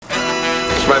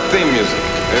my theme music.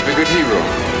 Every good hero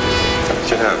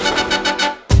should have some.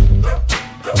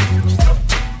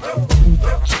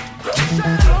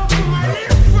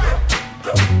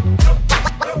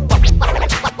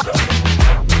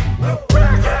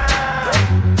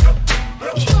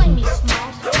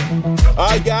 All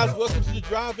right, guys, welcome to the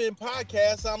Drive-in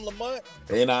Podcast. I'm Lamont.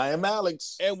 And I am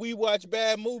Alex. And we watch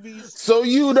bad movies. So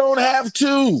you don't have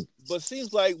to. But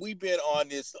seems like we've been on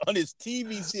this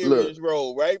TV series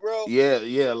road, right, bro?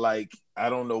 Yeah. Like, I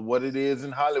don't know what it is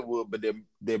in Hollywood, but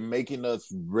they're making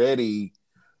us ready.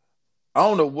 I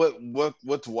don't know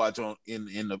what to watch on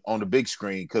the big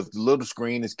screen, because the little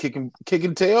screen is kicking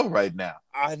tail right now.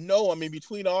 I know. I mean,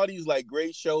 between all these like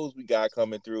great shows we got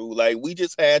coming through, like we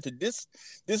just had to. This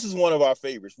is one of our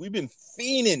favorites. We've been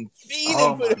fiending.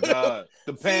 Oh my God!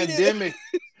 The pandemic.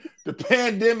 The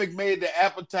pandemic made the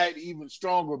appetite even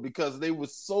stronger because they were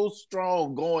so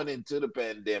strong going into the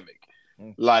pandemic.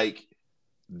 Like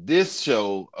this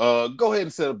show, go ahead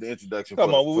and set up the introduction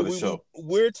for the show.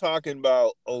 We're talking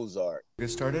about Ozark.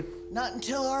 Get started? Not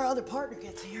until our other partner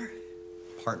gets here.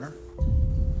 Partner?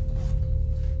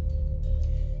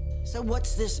 So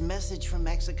what's this message from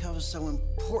Mexico so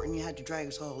important you had to drag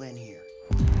us all in here?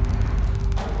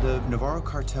 The Navarro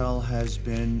cartel has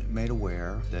been made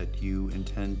aware that you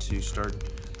intend to start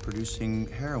producing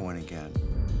heroin again.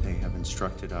 They have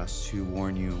instructed us to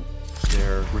warn you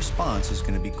their response is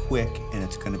going to be quick and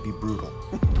it's going to be brutal.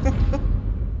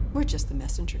 We're just the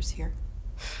messengers here.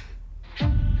 You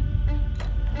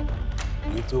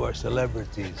two are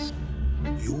celebrities.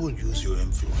 You will use your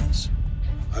influence.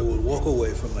 I will walk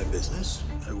away from my business.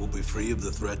 I will be free of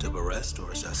the threat of arrest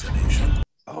or assassination.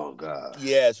 Oh, God.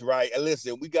 Yes, right. And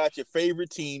listen, we got your favorite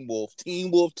Teen Wolf.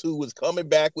 Teen Wolf 2 is coming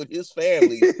back with his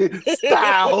family.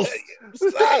 Styles.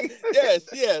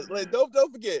 Yes. Like,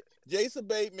 don't forget, Jason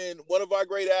Bateman, one of our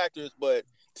great actors, but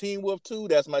Teen Wolf 2,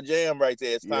 that's my jam right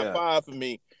there. It's top 5 for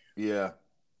me. Yeah.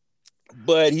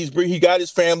 But he got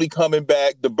his family coming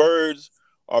back. The birds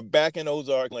are back in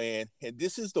Ozark land. And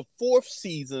this is the fourth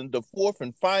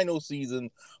and final season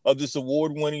of this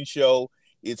award-winning show.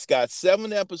 It's got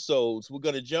 7 episodes. We're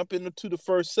going to jump into the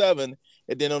first 7.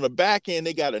 And then on the back end,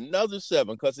 they got another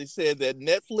 7 because they said that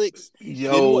Netflix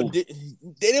they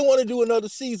didn't want to do another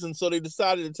season. So they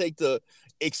decided to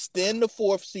extend the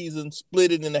 4th season,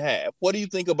 split it in half. What do you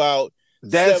think about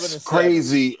that's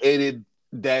crazy?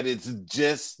 That it's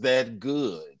just that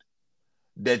good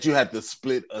that you have to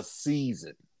split a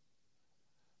season.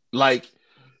 Like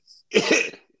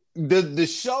the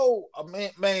show,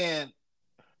 man,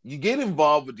 you get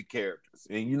involved with the characters,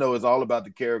 and it's all about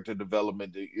the character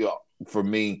development. For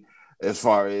me, as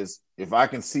far as if I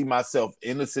can see myself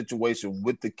in a situation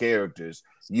with the characters,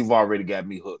 you've already got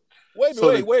me hooked. Wait.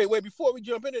 Before we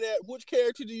jump into that, which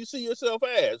character do you see yourself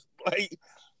as? Like,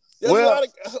 who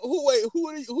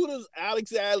does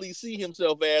Alex Adley see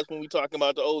himself as when we talking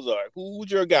about the Ozark? Who's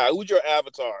your guy? Who's your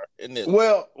avatar in this?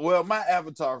 Well, my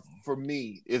avatar for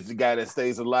me is the guy that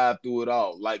stays alive through it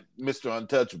all, like Mr.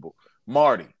 Untouchable.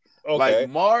 Marty. Okay. Like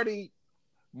Marty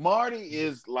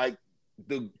is like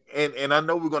and I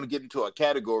know we're going to get into our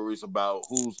categories about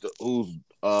who's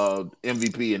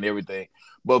MVP and everything,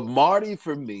 but Marty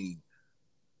for me,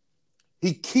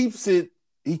 he keeps it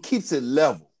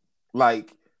level.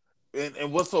 Like,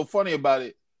 and what's so funny about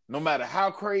it, no matter how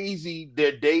crazy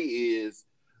their day is,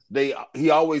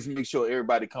 he always makes sure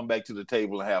everybody come back to the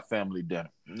table and have family dinner.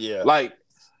 Yeah. Like,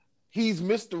 he's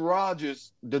Mr.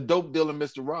 Rogers, the dope dealer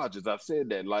Mr. Rogers. I've said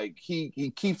that. Like,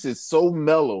 he keeps it so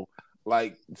mellow.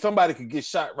 Like, somebody could get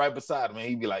shot right beside him, and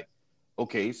he'd be like,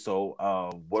 okay, so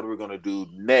what are we going to do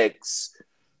next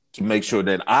to make sure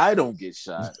that I don't get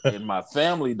shot and my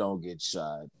family don't get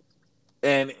shot?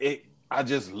 And I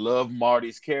just love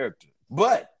Marty's character.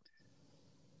 But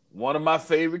one of my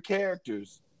favorite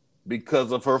characters,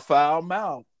 because of her foul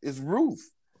mouth, is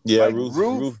Ruth. Yeah, like,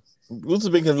 Ruth has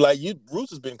been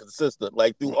Ruth has been consistent.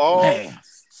 Like through all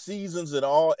seasons and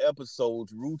all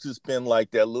episodes, Ruth has been like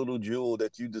that little jewel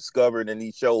that you discovered in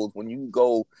these shows. When you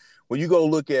go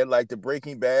look at like the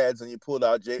Breaking Bads and you pull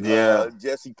out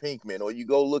Jesse Pinkman, or you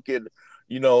go look at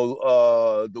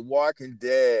The Walking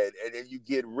Dead, and then you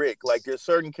get Rick. Like there's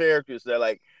certain characters that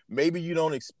like maybe you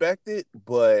don't expect it,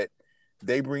 but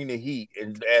they bring the heat.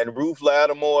 And Ruth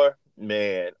Lattimore,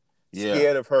 man.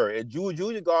 Scared of her. And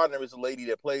Julia Gardner is a lady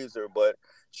that plays her, but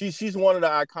she's one of the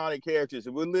iconic characters.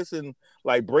 If we're listening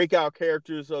like breakout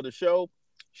characters of the show,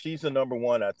 she's the number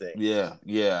one, I think. Yeah.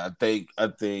 I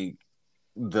think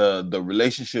the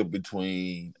relationship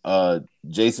between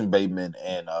Jason Bateman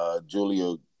and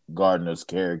Julia Gardner's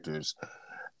characters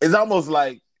is almost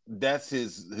like that's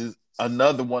his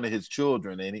another one of his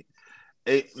children, and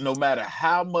no matter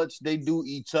how much they do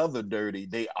each other dirty,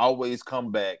 they always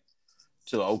come back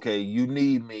to, okay, you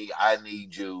need me, I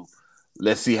need you.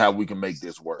 Let's see how we can make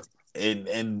this work.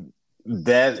 And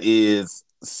that is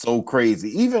so crazy.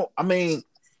 Even, I mean,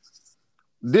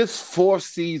 this fourth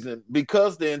season,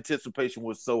 because the anticipation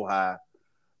was so high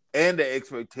and the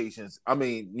expectations, I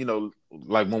mean, you know,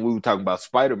 like when we were talking about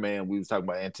Spider-Man, we was talking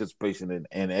about anticipation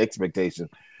and expectation.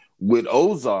 With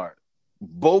Ozark,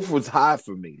 both was high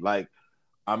for me. Like,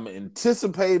 I'm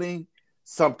anticipating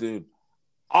something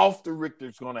off the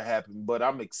Richter's going to happen, but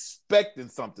I'm expecting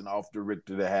something off the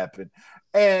Richter to happen.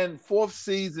 And fourth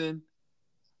season,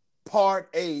 part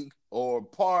 8 or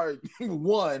part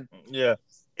 1,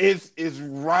 is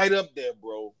right up there,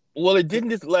 bro. Well, it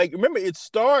didn't just like, remember, it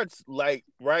starts like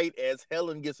right as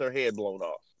Helen gets her head blown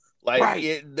off. Like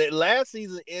the last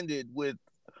season ended with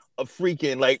a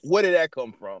freaking, like, where did that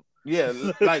come from? Yeah,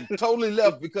 like totally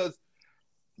left, because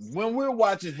when we're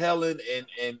watching Helen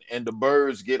and the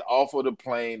birds get off of the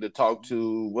plane to talk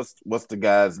to what's the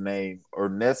guy's name?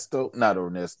 Ernesto? Not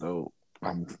Ernesto.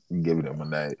 I'm giving him a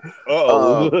name.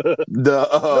 No, you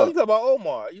talking about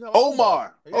Omar.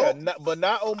 Omar. Yeah, but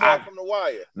not Omar from The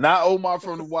Wire. Not Omar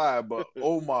from The Wire, but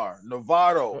Omar.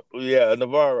 Navarro. Yeah,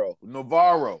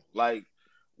 Navarro. Like,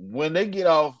 when they get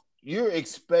off, you're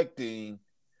expecting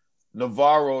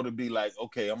Navarro to be like,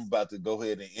 okay, I'm about to go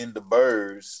ahead and end the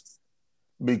birds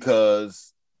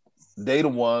because they the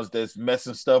ones that's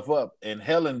messing stuff up. And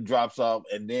Helen drops off,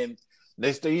 and then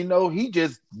next thing you know, he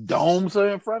just domes her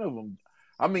in front of him.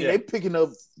 I mean, they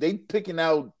picking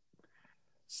out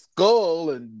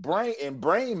skull and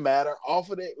brain matter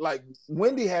off of it. Like,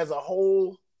 Wendy has a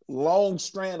whole long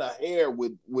strand of hair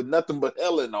with nothing but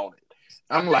Helen on it.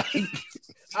 I'm like,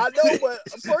 I know, but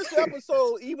first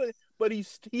episode, but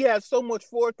he has so much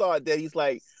forethought that he's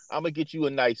like, I'm gonna get you a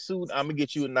nice suit, I'm gonna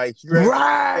get you a nice dress,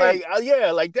 right?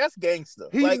 Like, like that's gangster.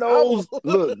 He like, knows.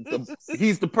 Look,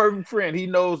 he's the perfect friend. He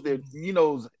knows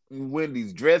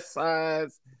Wendy's dress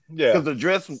size. Yeah, because the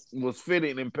dress was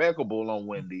fitting impeccable on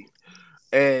Wendy,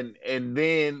 and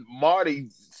then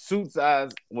Marty's suit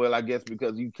size. Well, I guess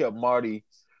because you kept Marty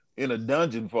in a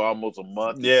dungeon for almost a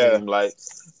month. It seemed like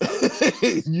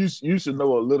you should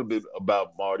know a little bit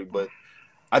about Marty, but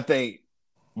I think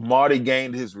Marty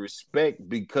gained his respect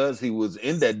because he was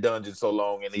in that dungeon so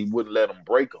long and he wouldn't let him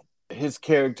break him. His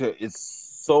character is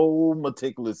so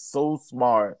meticulous, so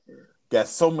smart, got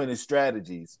so many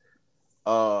strategies.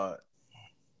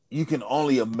 You can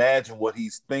only imagine what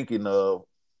he's thinking of,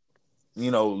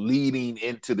 leading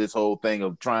into this whole thing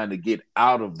of trying to get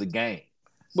out of the game.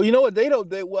 But you know what?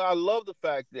 I love the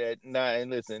fact that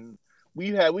and listen,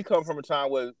 we come from a time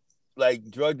where like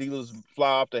drug dealers fly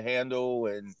off the handle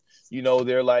and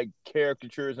they're like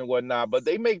caricatures and whatnot, but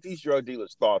they make these drug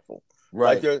dealers thoughtful.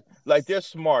 Right. They're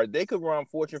smart. They could run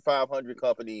Fortune 500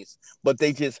 companies, but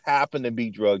they just happen to be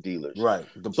drug dealers. Right.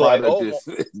 The product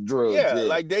is drugs. Yeah,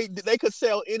 like they could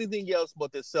sell anything else,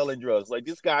 but they're selling drugs. Like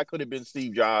this guy could have been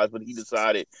Steve Jobs, but he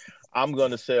decided I'm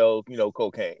gonna sell,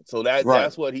 cocaine. So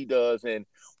that's what he does. And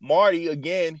Marty,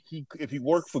 again, if he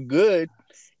worked for good,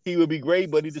 he would be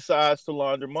great, but he decides to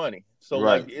launder money. So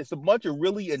like it's a bunch of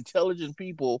really intelligent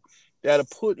people that are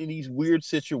put in these weird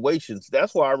situations.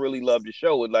 That's why I really love the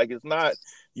show. Like it's not,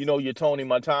 your Tony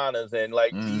Montanas and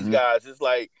like these guys. It's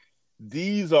like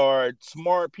these are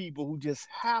smart people who just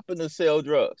happen to sell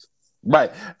drugs.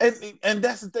 Right. And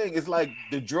that's the thing. It's like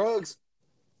the drugs,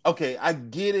 okay, I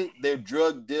get it, they're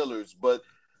drug dealers, but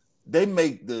they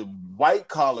make the white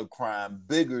collar crime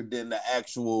bigger than the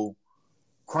actual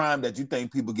crime that you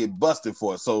think people get busted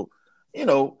for. So,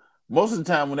 most of the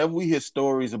time, whenever we hear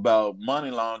stories about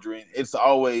money laundering, it's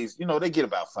always, they get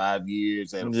about 5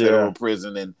 years at a federal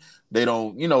prison and they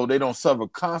don't suffer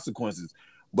consequences.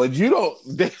 But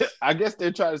I guess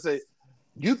they're trying to say,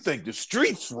 you think the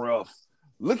streets rough.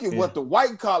 Look at what the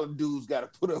white collar dudes got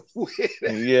to put up with.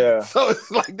 Yeah. So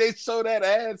it's like they show that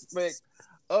aspect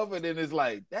of it and it's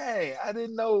like, dang, I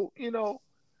didn't know,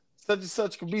 such and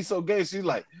such can be so gay. She's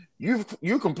like,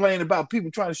 you're complaining about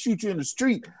people trying to shoot you in the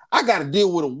street. I got to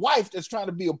deal with a wife that's trying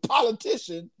to be a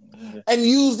politician and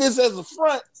use this as a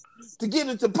front to get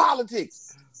into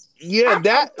politics. Yeah,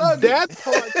 that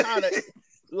part kind of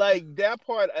like that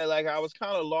part. Like I was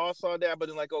kind of lost on that, but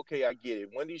then like, okay, I get it.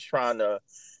 Wendy's she's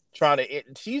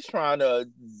trying to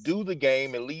do the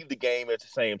game and leave the game at the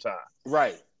same time,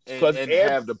 right? And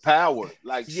have the power.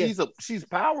 Like she's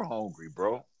power hungry,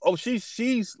 bro. Oh, she's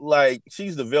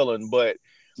the villain, but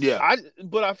Yeah.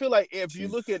 But I feel like if you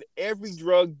look at every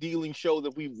drug dealing show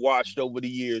that we've watched over the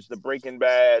years, the Breaking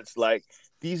Bads, like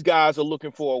these guys are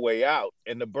looking for a way out,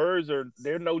 and the Birds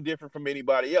they're no different from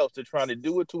anybody else. They're trying to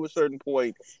do it to a certain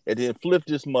point and then flip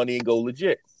this money and go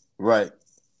legit. Right.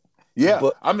 Yeah.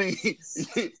 But I mean,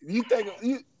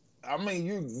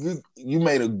 you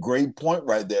made a great point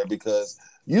right there, because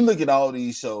you look at all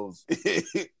these shows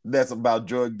that's about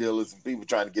drug dealers and people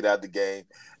trying to get out the game,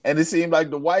 and it seems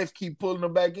like the wife keep pulling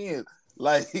them back in.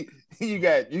 Like you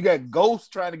got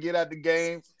Ghost trying to get out the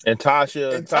game, and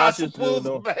Tasha pulls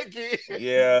them back in.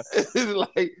 Yeah,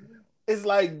 it's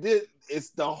like this. It's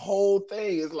the whole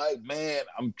thing. It's like, man,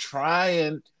 I'm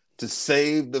trying to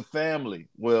save the family.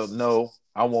 Well, no,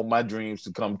 I want my dreams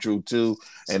to come true too,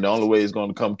 and the only way it's going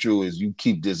to come true is you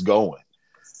keep this going.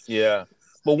 Yeah.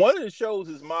 But one of the shows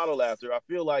is modeled after. I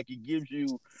feel like it gives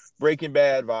you Breaking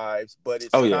Bad vibes, but it's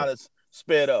kind of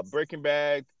sped up. Breaking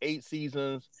Bad, 8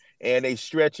 seasons, and they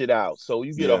stretch it out. So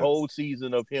you get a whole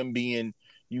season of him being,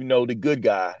 the good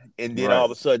guy, and then all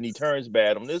of a sudden he turns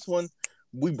bad. On this one,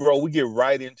 we get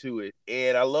right into it.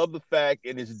 And I love the fact,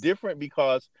 and it's different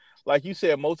because, like you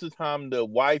said, most of the time the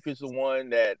wife is the one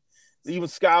that, even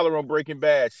Skylar on Breaking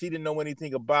Bad, she didn't know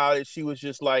anything about it. She was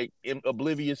just like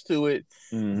oblivious to it.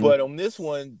 Mm-hmm. But on this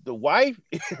one, the wife,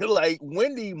 like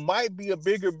Wendy, might be a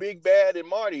bigger big bad than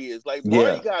Marty is. Like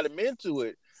Marty got him into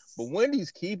it, but Wendy's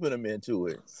keeping him into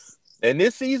it. And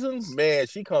this season, man,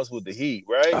 she comes with the heat,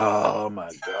 right? Oh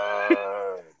my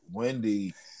God,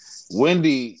 Wendy,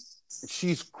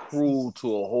 she's cruel to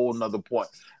a whole nother point.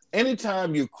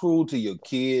 Anytime you're cruel to your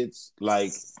kids,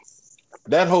 like.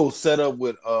 That whole setup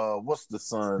with what's the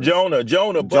son? Jonah.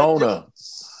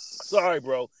 Sorry,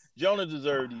 bro. Jonah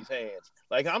deserved these hands.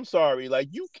 Like, I'm sorry. Like,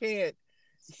 you can't.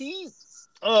 In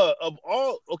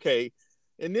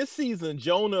this season,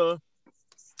 Jonah,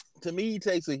 to me, he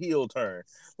takes a heel turn.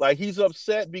 Like, he's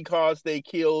upset because they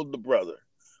killed the brother,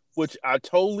 which I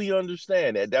totally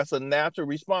understand that. That's a natural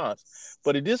response.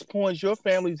 But at this point, your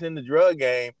family's in the drug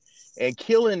game. And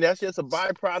killing, that's just a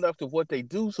byproduct of what they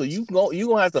do. So you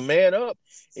gonna have to man up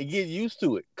and get used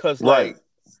to it. Cause like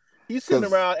he's sitting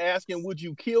around asking, "Would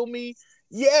you kill me?"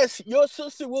 Yes, your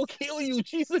sister will kill you.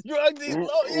 She's a drug dealer.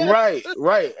 Yes.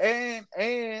 Right.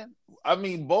 And I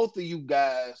mean, both of you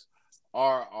guys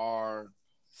are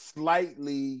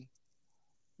slightly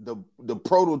the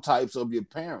prototypes of your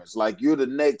parents. Like you're the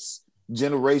next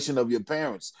generation of your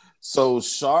parents. So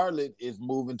Charlotte is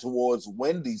moving towards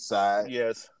Wendy's side.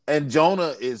 Yes. And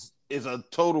Jonah is a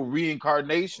total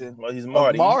reincarnation. Well, he's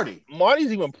Marty.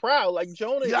 Marty's even proud. Like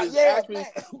Jonah is actually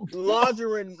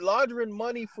laundering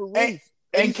money for Ruth.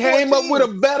 And came up with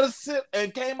a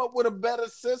better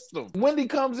system. Wendy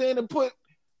comes in and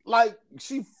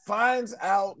she finds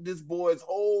out this boy's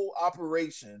whole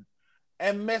operation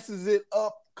and messes it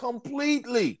up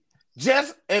completely.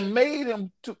 And made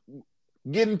him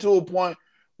getting to a point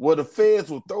where the feds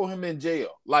will throw him in jail.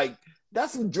 Like,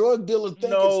 that's some drug dealer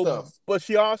thinking stuff. But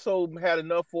she also had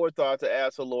enough forethought to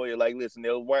ask a lawyer, like, listen,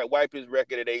 they'll wipe his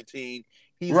record at 18.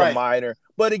 He's a minor.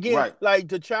 But again, like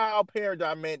the child-parent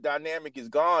dynamic is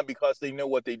gone because they know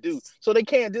what they do. So they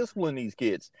can't discipline these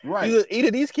kids. Right.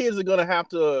 Either these kids are going to have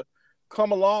to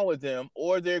come along with them,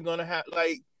 or they're going to have,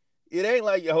 like, it ain't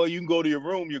like, oh, you can go to your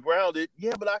room, you're grounded.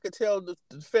 Yeah, but I could tell the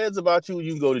feds about you,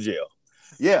 you can go to jail.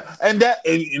 Yeah, and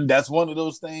that's one of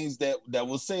those things that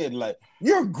was said, like,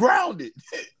 you're grounded.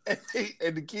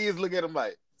 and the kids look at him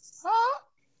like,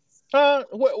 huh?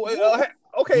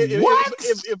 Okay, what?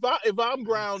 If I'm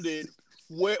grounded,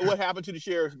 what happened to the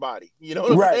sheriff's body? You know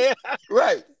what I'm saying?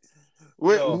 Right.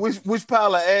 Which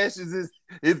pile of ashes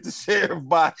is the sheriff's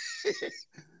body?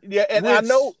 Yeah, and I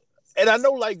know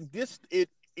like this,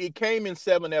 it came in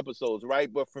 7 episodes,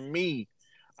 right? But for me,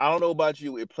 I don't know about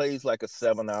you, it plays like a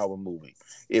 7-hour movie.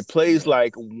 It plays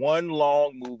like one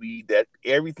long movie that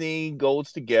everything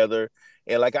goes together.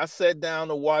 And like I sat down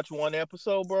to watch one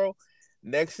episode, bro.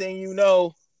 Next thing you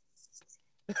know,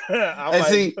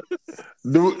 see,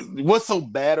 what's so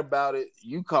bad about it?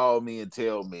 You call me and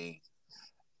tell me,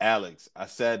 Alex, I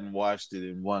sat and watched it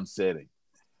in one setting.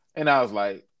 And I was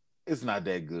like, it's not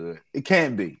that good. It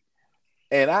can be.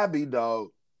 And I be, dog,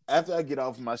 after I get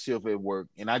off my shift at work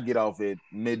and I get off at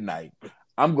midnight,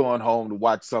 I'm going home to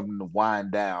watch something to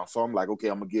wind down. So I'm like, okay,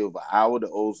 I'm going to give an hour to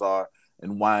Ozark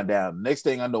and wind down. Next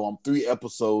thing I know, I'm 3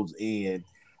 episodes in,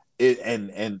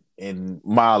 and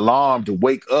my alarm to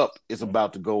wake up is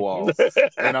about to go off.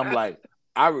 And I'm like,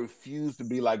 I refuse to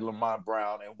be like Lamont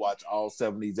Brown and watch all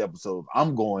 7 of these episodes.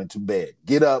 I'm going to bed.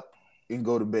 Get up and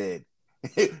go to bed.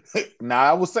 Now,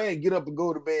 I was saying get up and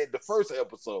go to bed the first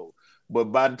episode. But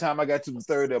by the time I got to the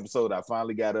 3rd episode, I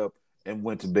finally got up and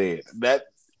went to bed.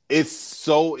 It's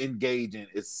so engaging.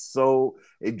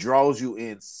 It draws you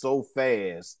in so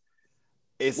fast.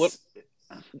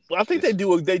 I think they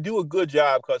do a good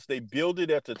job because they build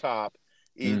it at the top.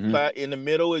 In the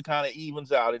middle, it kind of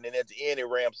evens out, and then at the end, it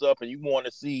ramps up, and you want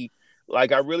to see.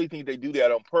 Like, I really think they do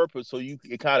that on purpose, so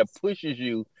it kind of pushes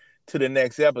you to the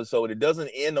next episode. It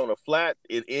doesn't end on a flat.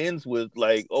 It ends with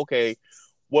like, okay,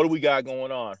 what do we got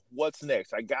going on? What's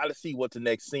next? I got to see what the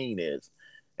next scene is,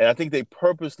 and I think they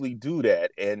purposely do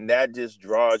that, and that just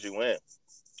draws you in.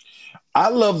 I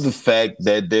love the fact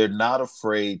that they're not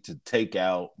afraid to take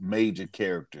out major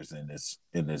characters in this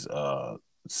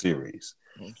series,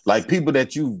 like people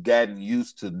that you've gotten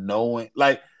used to knowing.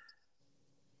 Like,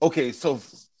 okay, so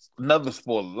another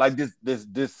spoiler, like this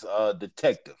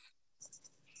detective.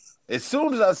 As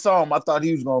soon as I saw him, I thought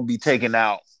he was going to be taken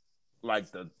out, like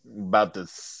about the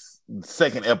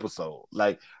second episode.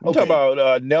 Like, I'm talking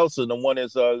about Nelson, the one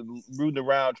that's rooting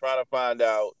around trying to find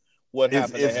out what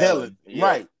happened to Helen. Yeah.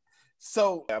 Right.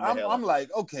 So I'm like,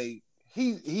 okay,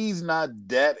 he's not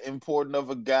that important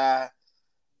of a guy.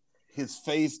 His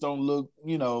face don't look,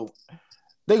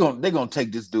 they're gonna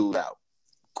take this dude out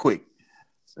quick.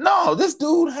 No, this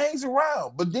dude hangs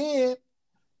around, but then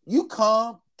you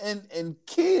come and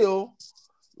kill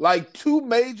like two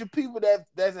major people that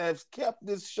have kept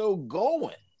this show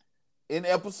going in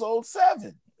episode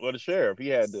 7. Well, the sheriff, he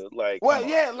had to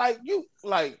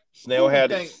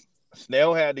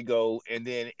Snell had to go, and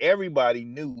then everybody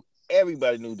knew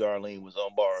Darlene was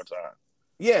on borrowed time.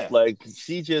 Yeah, like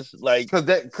she just like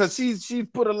because she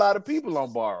put a lot of people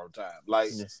on borrowed time. Like,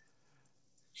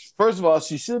 first of all,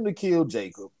 she shouldn't have killed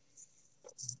Jacob.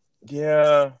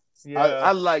 Yeah.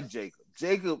 I like Jacob.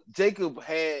 Jacob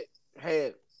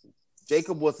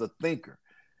was a thinker,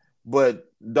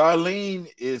 but Darlene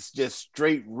is just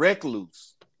straight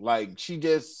recluse. Like, she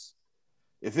just,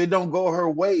 if it don't go her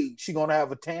way, she gonna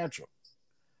have a tantrum.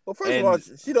 Well, first of all,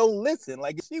 she don't listen.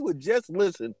 Like, if she would just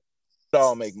listen, it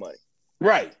all make money.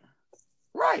 Right.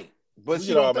 But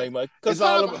she don't make money. Because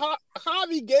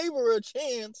Javi gave her a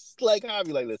chance. Like,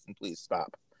 Javi, like, listen, please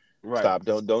stop. Right. Stop.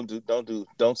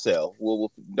 Don't sell.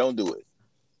 We'll don't do it.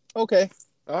 Okay.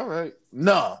 All right.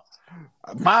 No.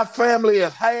 My family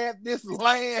has had this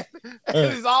land, and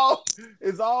it's all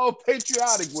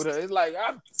patriotic with her. It's like,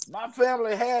 my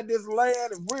family had this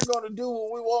land, and we're gonna do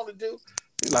what we want to do.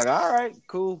 He's like, all right,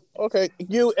 cool, okay.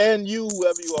 You,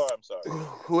 whoever you are, I'm sorry.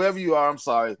 Whoever you are, I'm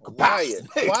sorry. Wyatt,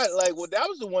 that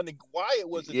was the one that Wyatt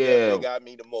was the death that got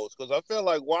me the most, because I felt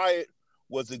like Wyatt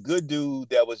was a good dude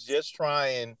that was just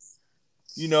trying.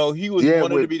 He was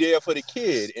wanting to be there for the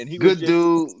kid, and he was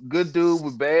good dude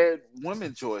with bad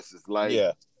women choices. Like,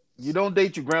 you don't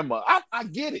date your grandma. I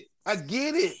get it.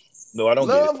 No, I don't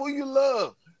love get it. Who you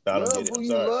love. I don't love get it. Who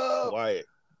you love. Wyatt.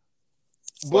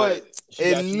 But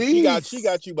at least she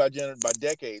got you by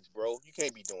decades, bro. You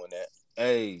can't be doing that.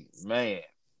 Hey, man.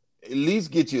 At least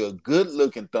get you a good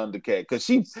looking Thundercat, because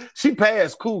she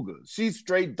passed Cougar. She's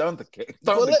straight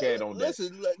Thundercat on that.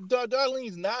 Listen,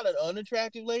 Darlene's not an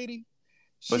unattractive lady.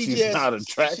 But she's not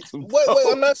attractive. Wait,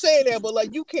 I'm not saying that, but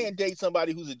like, you can't date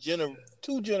somebody who's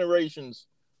two generations,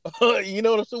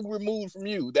 so removed from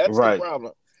you. That's the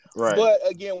problem. Right. But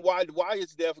again,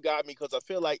 Wyatt's death got me, because I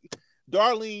feel like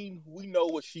Darlene, we know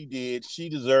what she did. She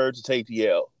deserved to take the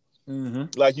L.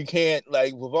 Mm-hmm. Like, you can't,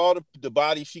 like, with all the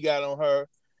body she got on her,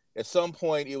 at some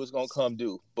point it was gonna come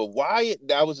due. But Wyatt,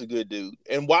 that was a good dude,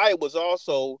 and Wyatt was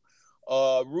also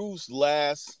Ruth's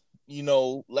last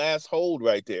hold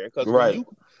right there. Because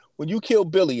when you kill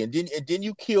Billy and then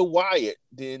you kill Wyatt,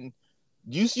 then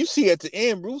you see at the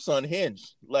end Ruth's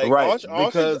unhinged. Like, all she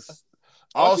knows is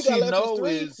all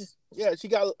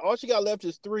she got left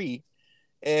is 3,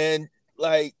 and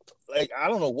like I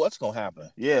don't know what's gonna happen.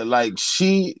 Yeah, like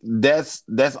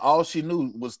that's all she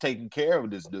knew was taking care of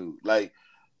this dude. Like,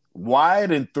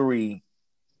 Wyatt and 3,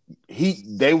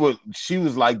 she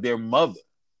was like their mother.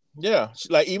 Yeah,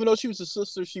 like, even though she was a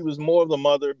sister, she was more of the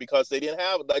mother, because they didn't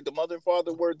have, like, the mother and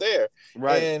father were there.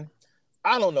 Right. And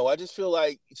I don't know. I just feel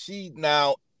like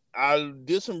I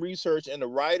did some research, and the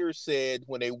writers said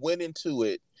when they went into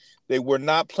it, they were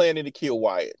not planning to kill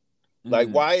Wyatt. Like,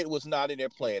 Wyatt was not in their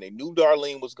plan. They knew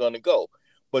Darlene was going to go.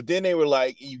 But then they were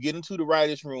like, you get into the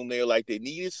writers' room, they're like, they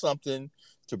needed something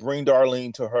to bring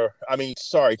Darlene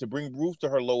to bring Ruth to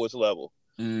her lowest level.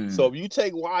 So if you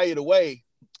take Wyatt away,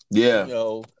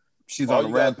 she's on a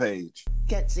rampage.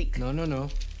 Get Zeke. No.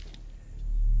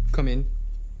 Come in.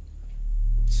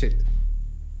 Sit.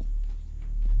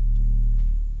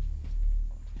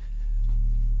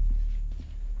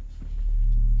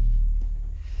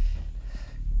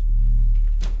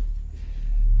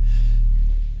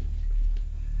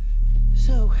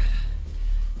 So,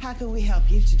 How can we help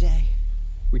you today?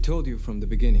 We told you from the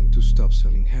beginning to stop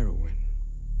selling heroin,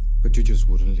 but you just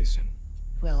wouldn't listen.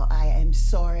 Well, I am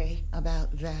sorry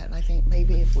about that. I think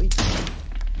maybe if we...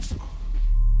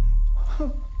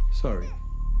 Sorry.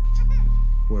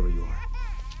 Whoever you are.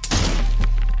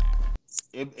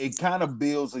 It kind of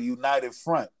builds a united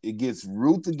front. It gets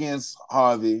Ruth against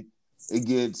Harvey. It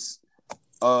gets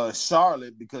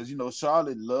Charlotte, because, you know,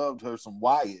 Charlotte loved her some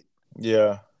Wyatt.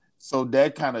 Yeah. So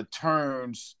that kind of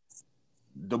turns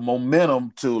the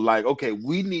momentum to like, okay,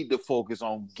 we need to focus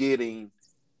on getting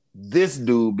this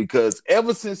dude, because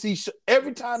ever since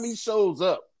every time he shows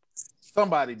up,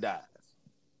 somebody dies.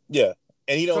 Yeah.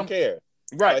 And he don't care.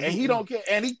 Right. Like, and he don't care.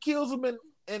 And he kills them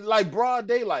in like broad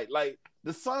daylight. Like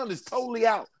the sun is totally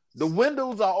out. The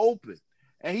windows are open.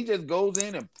 And he just goes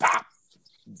in and pop.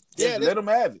 Just let him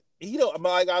have it. You know,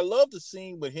 like, I love the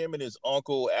scene with him and his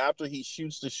uncle after he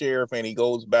shoots the sheriff and he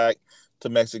goes back to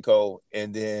Mexico,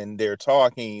 and then they're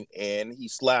talking and he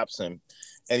slaps him.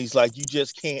 And he's like, you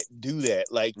just can't do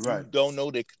that. Like, you don't know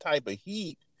the type of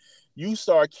heat. You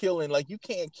start killing, like, you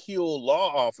can't kill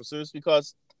law officers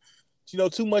because, you know,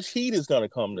 too much heat is going to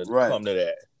come to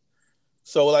that.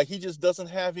 So, like, he just doesn't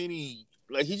have any,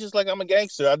 like, he's just like, I'm a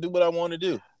gangster. I do what I want to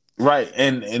do. Right.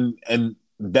 And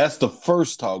that's the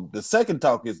first talk. The second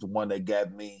talk is the one that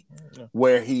got me,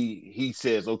 where he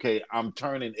says, okay, I'm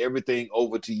turning everything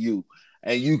over to you.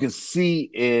 And you can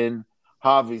see in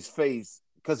Harvey's face,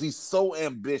 because he's so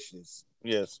ambitious.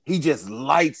 Yes. He just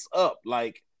lights up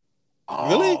like, oh.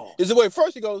 Really? Is it wait,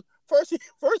 first he goes, first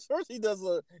he does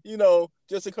a, you know,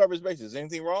 just to cover his bases. Is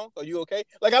anything wrong? Are you okay?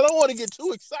 Like, I don't want to get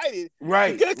too excited.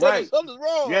 Right. Something's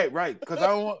wrong. Yeah, right. Because I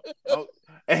don't want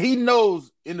and he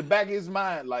knows in the back of his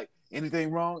mind, like, anything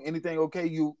wrong? Anything okay?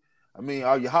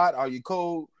 Are you hot? Are you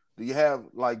cold? Do you have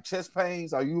like chest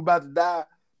pains? Are you about to die?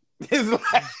 It's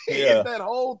like it's that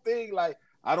whole thing. Like,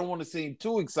 I don't want to seem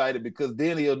too excited, because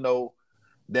then he'll know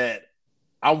that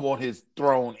I want his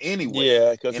throne anyway.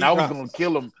 Yeah, and I was going to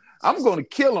kill him. I'm going to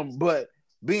kill him, but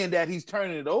being that he's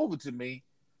turning it over to me,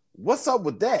 what's up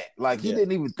with that? Like, he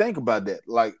didn't even think about that.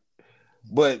 Like,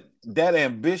 but that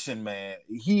ambition, man,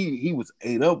 he was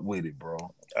ate up with it, bro.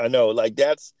 I know. Like,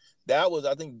 I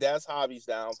think that's Javi's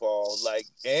downfall. Like,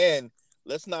 and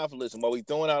let's not listen. While we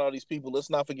throwing out all these people, let's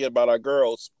not forget about our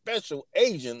girl, Special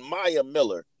Agent Maya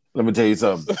Miller. Let me tell you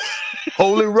something.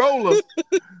 Holy roller.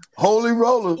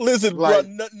 Listen, like,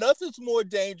 bro, nothing's more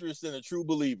dangerous than a true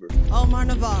believer. Omar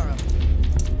Navarro,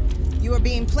 you are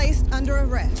being placed under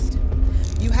arrest.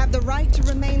 You have the right to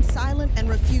remain silent and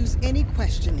refuse any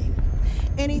questioning.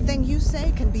 Anything you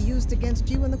say can be used against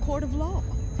you in the court of law.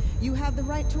 You have the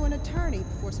right to an attorney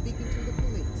before speaking to the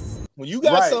police. When you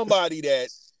got somebody that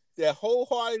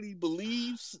wholeheartedly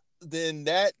believes, then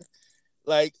that,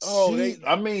 like,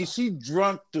 she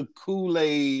drunk the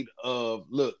Kool-Aid of,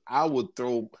 look, I would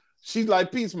throw, she's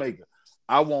like Peacemaker.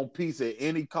 I want peace at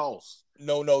any cost.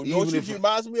 No,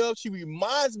 she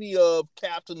reminds me of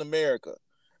Captain America.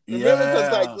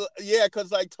 Remember,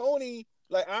 because like Tony,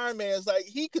 like Iron Man's like,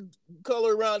 he could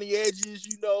color around the edges,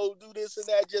 you know, do this and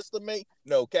that just to make.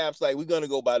 No, Cap's like, we're gonna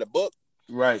go by the book,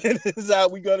 right? And this is how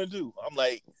we're gonna do. I'm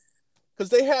like, because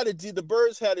the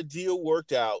Birds had a deal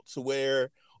worked out to where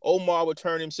Omar would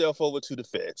turn himself over to the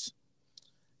feds,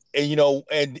 and you know,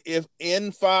 and if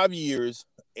in 5 years,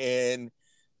 and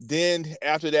then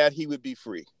after that he would be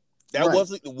free. That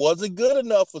wasn't good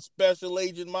enough for Special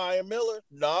Agent Maya Miller.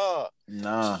 Nah.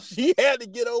 She had to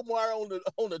get Omar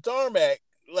on the tarmac.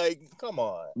 Like, come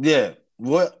on. Yeah.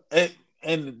 What?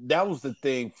 And that was the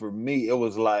thing for me. It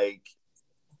was like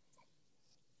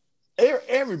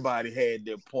everybody had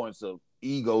their points of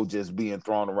ego just being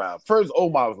thrown around. First,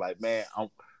 Omar was like, man,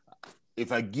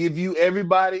 if I give you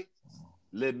everybody,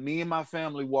 let me and my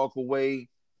family walk away.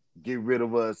 Get rid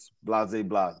of us, blah, blah,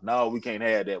 blah. No, we can't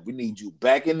have that. We need you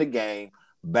back in the game,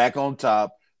 back on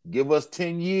top. Give us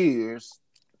 10 years,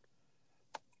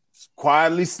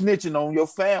 quietly snitching on your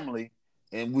family.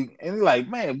 And like,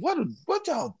 man, what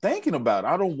y'all thinking about?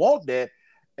 I don't want that.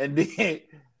 And then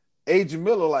Agent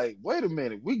Miller like, wait a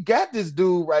minute, we got this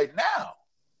dude right now.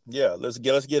 Yeah, let's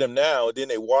get him now. And then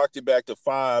they walked it back to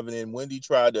 5, and then Wendy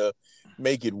tried to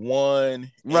make it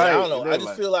 1. Right. I don't know.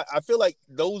 I feel like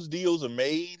those deals are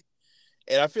made,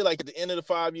 and I feel like at the end of the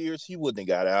 5 years, he wouldn't have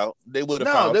got out. They would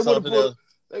have found something else.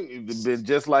 They'd been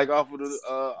just like off of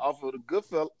the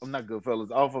Goodfellas, not Goodfellas,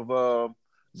 off of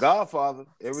Godfather.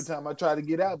 Every time I try to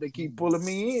get out, they keep pulling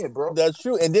me in, bro. That's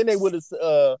true. And then they would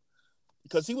have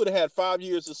because he would have had 5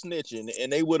 years of snitching,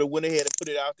 and they would have went ahead and put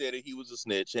it out there that he was a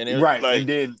snitch. And right, like, and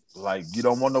then like you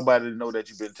don't want nobody to know that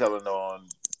you've been telling on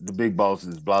the big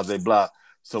bosses, blah blah blah.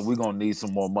 So we're gonna need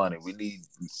some more money.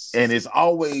 And it's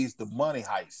always the money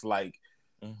heist. Like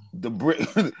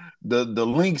the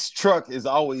Lynx truck is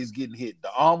always getting hit.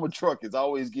 The armored truck is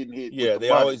always getting hit. Yeah, they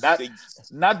always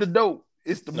not the dope.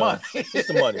 It's the money. It's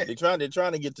the money. They're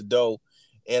trying to get the dough.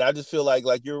 And I just feel like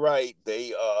you're right.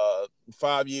 They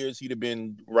 5 years he'd have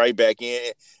been right back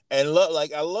in. And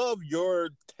I love your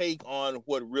take on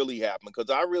what really happened, because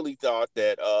I really thought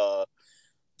that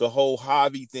the whole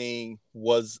Javi thing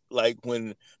was like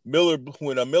when Miller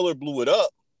blew it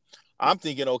up. I'm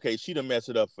thinking, okay, she done messed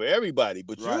it up for everybody.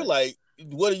 But You're like,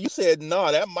 what you said?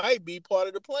 No, that might be part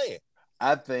of the plan.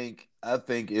 I think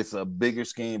it's a bigger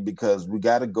scheme, because we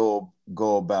got to go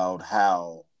about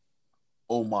how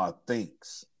Omar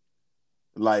thinks.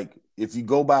 Like, if you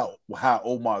go about how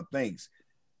Omar thinks,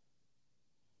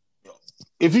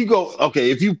 if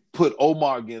you put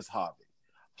Omar against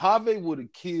Javi would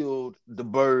have killed the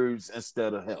birds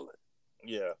instead of Helen.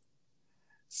 Yeah.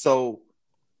 So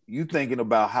you thinking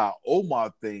about how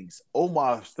Omar thinks.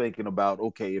 Omar's thinking about,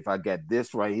 okay, if I got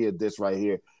this right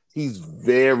here, he's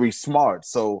very smart.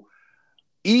 So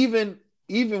even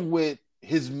with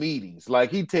his meetings,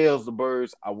 like he tells the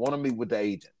birds, I want to meet with the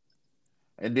agent.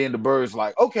 And then the birds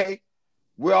like, okay,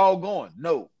 we're all going.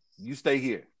 No, you stay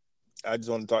here. I just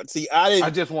want to talk. See, I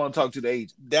just want to talk to the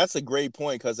agent. That's a great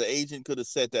point, because the agent could have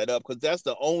set that up, because that's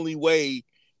the only way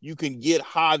you can get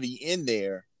Javi in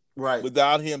there, right,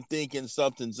 without him thinking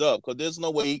something's up. Because there's no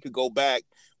way he could go back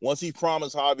once he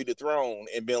promised Javi the throne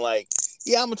and been like,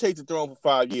 yeah, I'm gonna take the throne for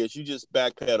 5 years. You just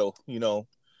backpedal,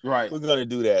 Right. We're gonna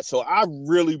do that. So I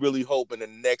really, really hope in the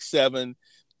next 7,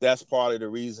 that's part of the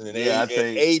reason. And I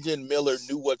think Agent Miller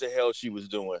knew what the hell she was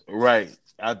doing. Right.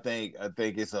 I think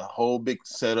it's a whole big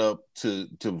setup to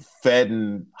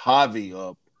fatten Javi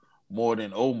up more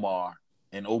than Omar,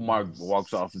 and Omar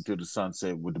walks off into the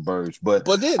sunset with the birds. But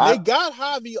then they got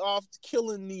Javi off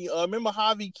killing remember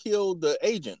Javi killed the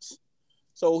agents,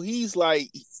 so he's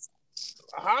like,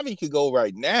 Javi could go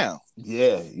right now.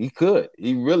 Yeah, he could.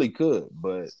 He really could.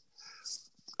 But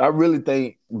I really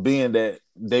think, being that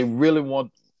they really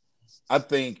want, I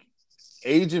think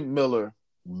Agent Miller,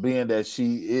 being that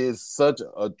she is such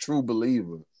a true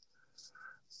believer,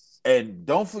 and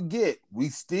don't forget, we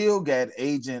still got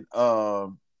Agent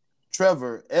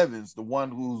Trevor Evans, the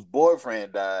one whose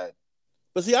boyfriend died.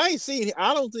 But see,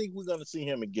 I don't think we're gonna see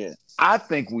him again. I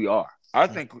think we are. I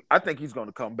think he's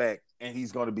gonna come back, and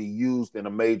he's gonna be used in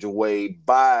a major way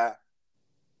by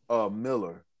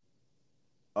Miller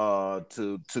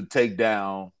to take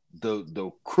down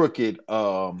the crooked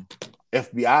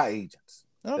FBI agents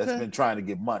that's been trying to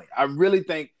get money. I really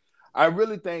think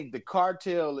the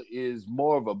cartel is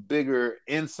more of a bigger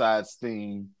inside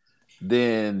thing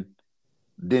than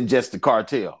just the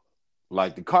cartel.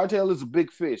 Like, the cartel is a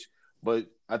big fish, but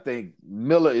I think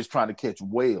Miller is trying to catch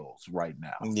whales right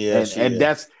now. Yeah, and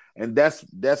that's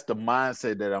the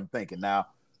mindset that I'm thinking. Now,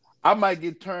 I might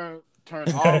get turned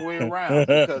all the way around,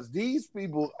 because these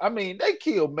people, I mean, they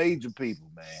kill major people,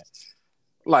 man.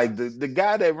 Like the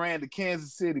guy that ran the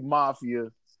Kansas City Mafia,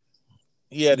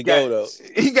 he had to go though.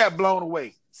 He got blown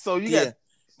away. So you got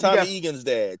Tommy Egan's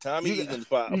dad, Egan's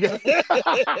father.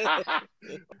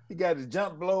 He got his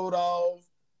jump blowed off.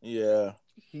 Yeah,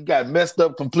 he got messed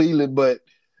up completely. But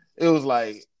it was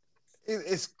like,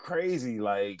 it's crazy.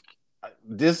 Like,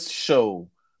 this show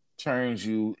turns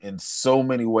you in so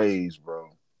many ways, bro.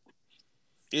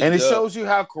 It shows you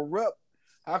how corrupt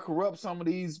some of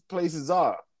these places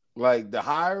are. Like, the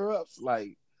higher ups,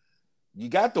 like, you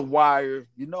got the wire,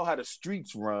 you know how the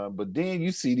streets run, but then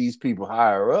you see these people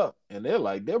higher up, and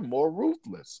they're more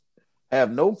ruthless,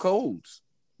 have no codes.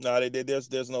 No,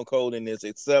 there's no code in this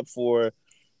except for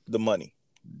the money.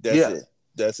 That's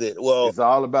it. Well, it's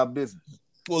all about business.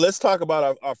 Well, let's talk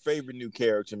about our favorite new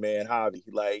character, man, Javi.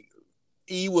 Like,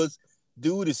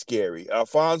 dude is scary.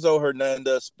 Alfonso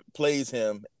Hernandez plays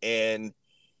him, and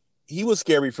he was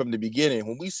scary from the beginning.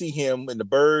 When we see him and the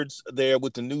birds there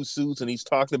with the new suits, and he's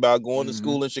talking about going to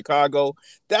school in Chicago,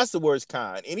 that's the worst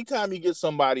kind. Anytime you get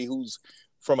somebody who's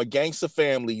from a gangster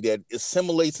family that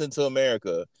assimilates into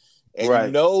America,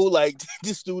 and like,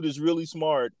 this dude is really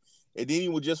smart, and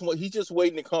then he's just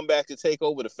waiting to come back to take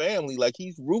over the family. Like,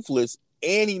 he's ruthless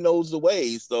and he knows the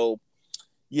ways. So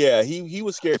yeah, he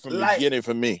was scary from the beginning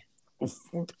for me.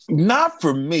 Not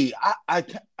for me. I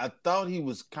thought he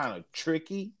was kind of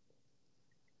tricky,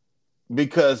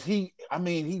 because he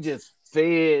just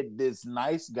fed this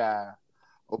nice guy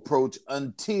approach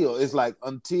until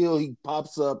he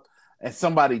pops up and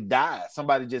somebody dies,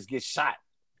 somebody just gets shot,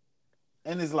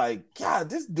 and it's like, God,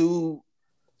 this dude,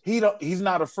 he's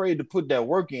not afraid to put that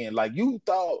work in. Like, you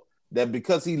thought that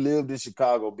because he lived in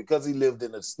Chicago, because he lived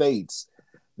in the States,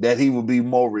 that he would be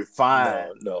more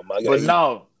refined. No, my guy. But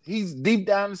no, he's deep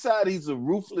down inside, he's a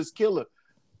ruthless killer.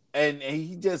 And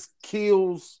he just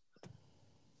kills.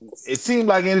 It seems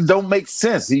like it don't make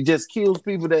sense. He just kills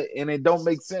people and it don't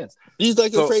make sense. He's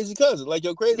like your crazy cousin. Like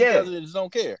your crazy cousin that just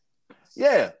don't care.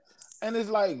 Yeah. And it's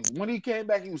like when he came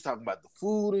back, he was talking about the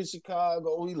food in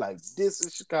Chicago. He like this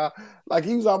in Chicago. Like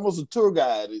he was almost a tour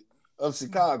guide of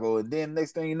Chicago. And then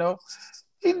next thing you know,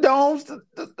 he domes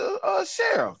the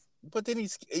sheriff. But then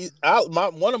he's out.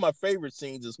 One of my favorite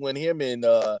scenes is when him and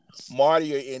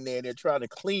Marty are in there and they're trying to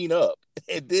clean up.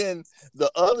 And then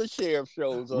the other sheriff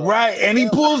shows up. Right. And he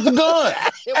pulls the gun.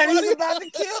 And he's about to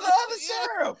kill the other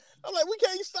sheriff. I'm like, we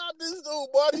can't stop this dude,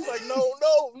 Marty's like, no,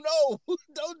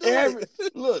 don't do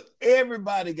it. Look,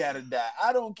 everybody got to die.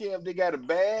 I don't care if they got a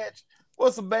badge.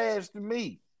 What's a badge to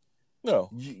me?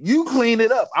 No. You clean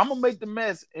it up. I'm going to make the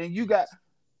mess. And you got...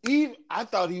 I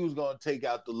thought he was going to take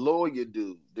out the lawyer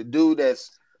dude. The dude that's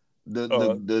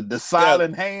the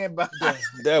silent hand behind.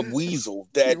 That weasel.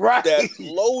 That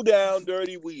low down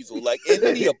dirty weasel. Like, and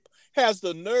then he has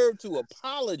the nerve to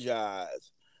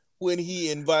apologize when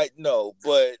he but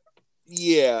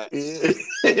yeah.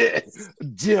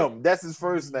 Jim, that's his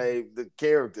first name, the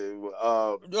character.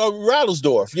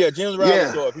 Rattlesdorf. Yeah, Jim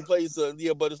Rattlesdorf. Yeah. He plays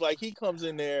but it's like he comes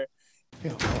in there.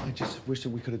 Yeah, well, I just wish that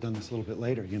we could have done this a little bit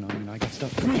later, you know? I mean, I got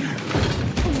stuff.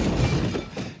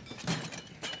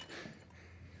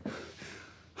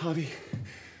 Javi,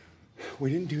 we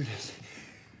didn't do this.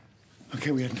 Okay,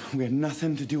 we had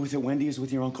nothing to do with it. Wendy is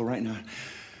with your uncle right now.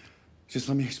 Just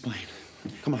let me explain.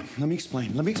 Come on, let me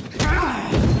explain.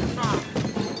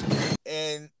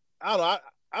 And I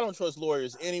don't trust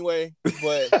lawyers anyway,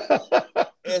 but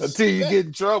until you get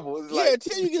in trouble.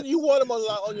 Until you want him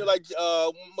on your like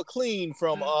McLean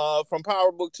from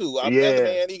Power Book 2. I'm that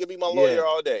man. He can be my lawyer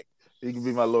all day. He can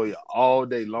be my lawyer all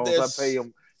day, long as I pay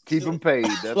him, keep him paid.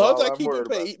 That's all as I keep him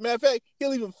paid. Matter of fact,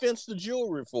 he'll even fence the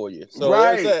jewelry for you. So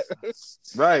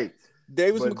right.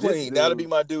 Davis McLean, that'll be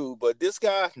my dude. But this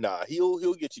guy, nah,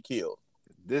 he'll get you killed.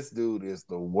 This dude is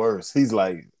the worst. He's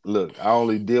like, look, I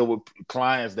only deal with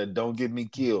clients that don't get me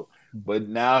killed. But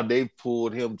now they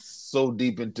pulled him so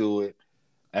deep into it.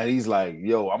 And he's like,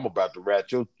 yo, I'm about to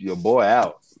rat your boy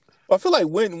out. I feel like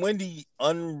Wendy,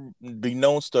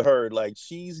 unbeknownst to her, like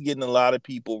she's getting a lot of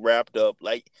people wrapped up.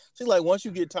 Like, see, like once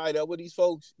you get tied up with these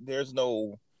folks,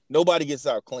 nobody gets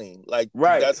out clean. Like,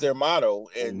 that's their motto.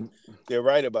 And they're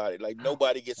right about it. Like,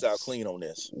 nobody gets out clean on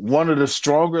this. One of the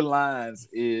stronger lines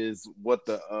is what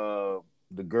the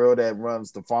girl that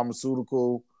runs the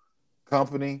pharmaceutical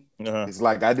company. It's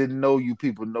like, I didn't know you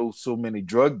people know so many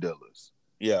drug dealers.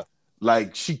 Yeah.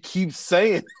 Like she keeps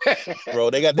saying that.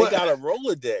 Bro, they got a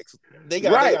Rolodex. They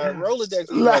got a Rolodex.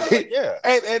 Like,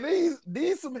 and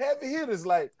these some heavy hitters.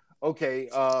 Like, okay,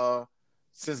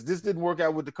 since this didn't work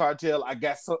out with the cartel, I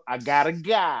got a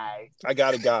guy.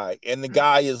 And the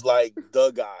guy is like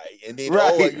the guy. And then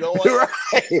you know what?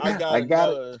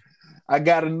 I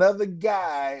got another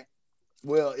guy.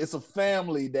 Well, it's a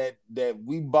family that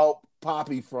we bought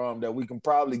Poppy from that we can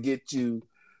probably get you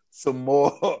some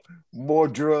more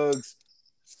drugs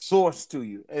sourced to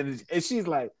you. And she's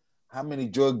like, how many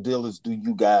drug dealers do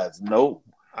you guys know?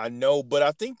 I know, but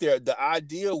I think the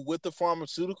idea with the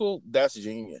pharmaceutical, that's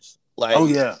genius. Like,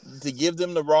 to give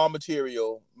them the raw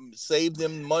material, save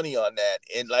them money on that.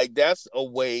 And like, that's a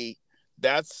way,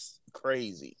 that's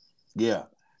crazy. Yeah.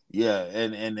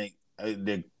 And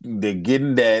they're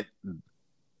getting that.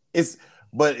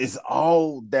 But it's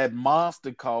all that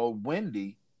monster called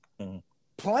Wendy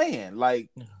playing. Like,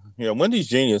 Wendy's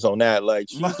genius on that. Like,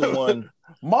 she's the one.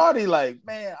 Marty, like,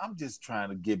 man, I'm just trying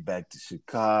to get back to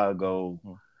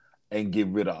Chicago and get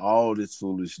rid of all this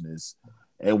foolishness.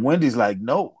 And Wendy's like,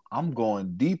 no, I'm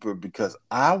going deeper because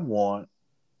I want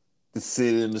to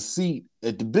sit in the seat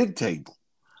at the big table.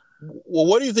 Well,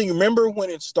 what do you think? Remember when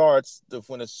it starts,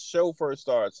 when the show first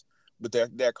starts, with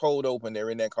that cold open, they're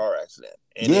in that car accident.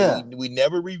 And then we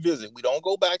never revisit. We don't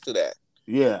go back to that.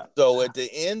 Yeah. So at the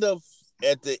end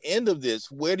of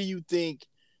this, where do you think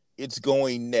it's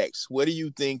going next? What do you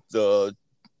think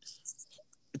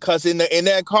because in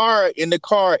the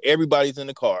car, everybody's in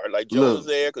the car. Like Jonah's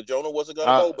there because Jonah wasn't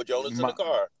gonna go, but Jonah's in the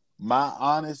car. My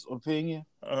honest opinion,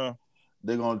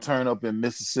 they're gonna turn up in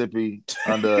Mississippi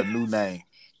under a new name.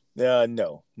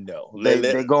 No.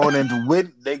 They're going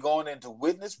into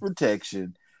witness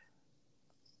protection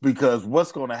because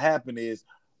what's going to happen is,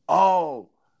 the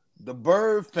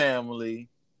Bird family,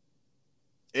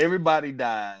 everybody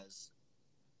dies.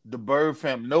 The Bird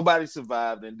family, nobody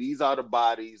survived, and these are the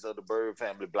bodies of the Bird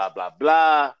family. Blah blah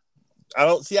blah. I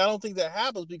don't think that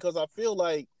happens because I feel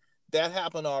like that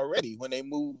happened already when they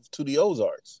moved to the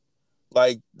Ozarks.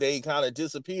 Like they kind of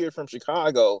disappeared from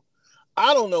Chicago.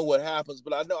 I don't know what happens,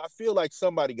 but I feel like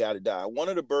somebody got to die. One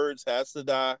of the birds has to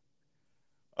die.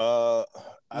 I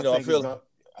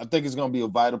think it's gonna be a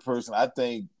vital person. I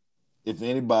think if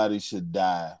anybody should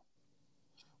die,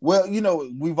 well,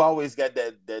 we've always got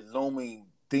that looming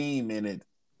theme in it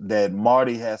that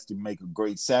Marty has to make a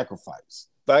great sacrifice.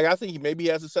 Like I think maybe he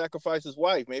has to sacrifice his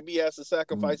wife. Maybe he has to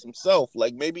sacrifice himself.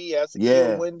 Like maybe he has to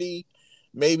kill Wendy.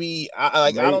 Maybe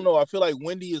I don't know. I feel like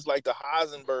Wendy is like the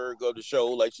Heisenberg of the show.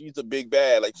 Like she's the big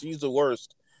bad. Like she's the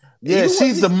worst. Yeah,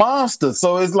 she's the monster.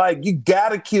 So it's like you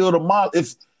gotta kill the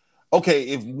monster.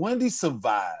 If Wendy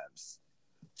survives,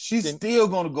 she's still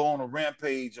gonna go on a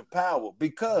rampage of power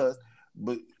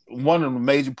but one of the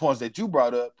major points that you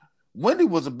brought up, Wendy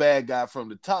was a bad guy from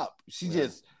the top. She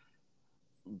just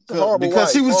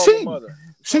because she was cheating.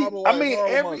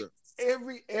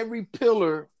 Every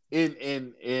pillar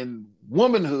in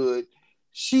womanhood,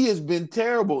 she has been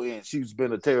terrible in. She's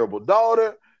been a terrible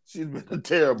daughter. She's been a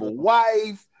terrible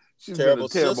wife. She's been a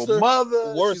terrible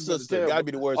mother. Worst sister. Gotta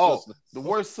be the worst sister. The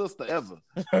worst sister ever.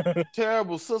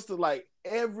 Terrible sister. Like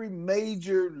every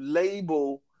major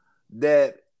label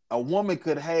that a woman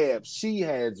could have, she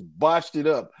has botched it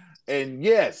up. And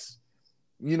yes,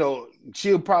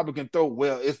 she'll probably can throw,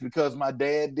 well, it's because my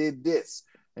dad did this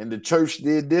and the church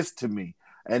did this to me.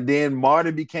 And then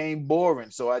Marty became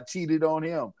boring, so I cheated on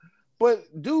him. But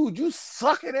dude, you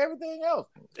suck at everything else.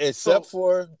 Except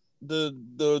for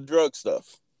the drug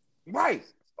stuff. Right.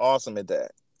 Awesome at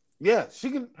that. Yeah, she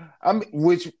can. I mean,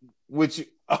 which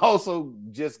also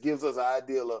just gives us an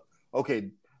idea of, okay,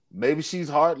 maybe she's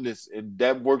heartless and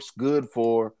that works good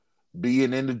for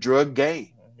being in the drug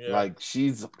game. Yeah. Like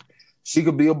she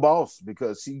could be a boss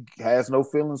because she has no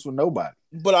feelings for nobody.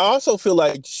 But I also feel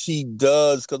like she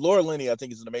does, because Laura Linney, I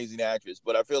think, is an amazing actress.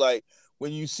 But I feel like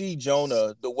when you see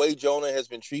Jonah, the way Jonah has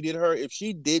been treated her, if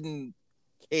she didn't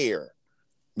care,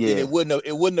 then it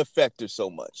wouldn't affect her so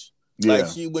much. Yeah. Like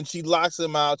when she locks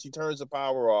him out, she turns the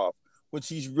power off. When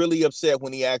she's really upset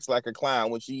when he acts like a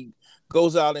clown. When she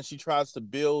goes out and she tries to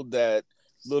build that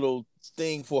little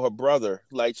thing for her brother,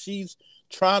 like she's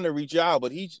trying to reach out,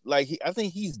 but I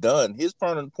think he's done. His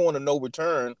point of no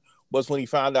return was when he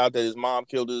found out that his mom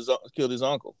killed his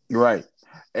uncle. Right.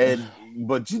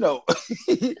 But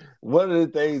one of the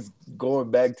things, going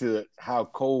back to how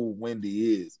cold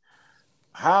Wendy is,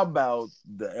 how about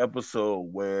the episode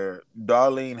where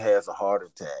Darlene has a heart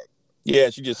attack? Yeah,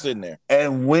 she's just sitting there.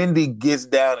 And Wendy gets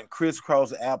down and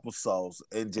crisscross applesauce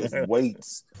and just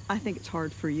waits. I think it's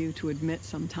hard for you to admit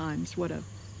sometimes what a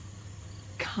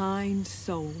kind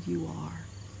soul you are.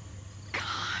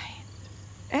 Kind.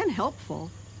 And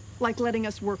helpful. Like letting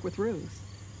us work with Ruth.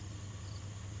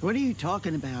 What are you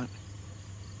talking about?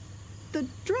 The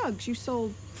drugs you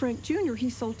sold Frank Jr.,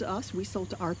 he sold to us, we sold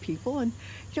to our people, and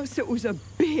so it was a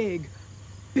big,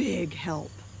 big help.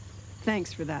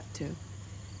 Thanks for that, too.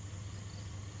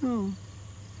 Oh.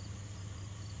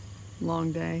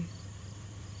 Long day.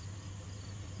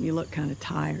 You look kind of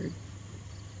tired.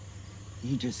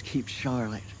 You just keep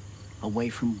Charlotte away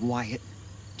from Wyatt.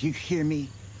 Do you hear me?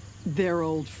 They're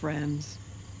old friends.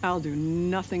 I'll do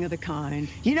nothing of the kind.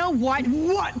 You know what?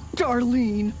 What,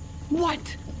 Darlene?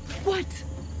 What?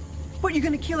 What, you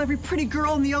gonna kill every pretty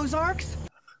girl in the Ozarks?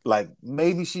 Like,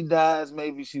 maybe she dies,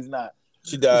 maybe she's not.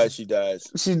 She dies. She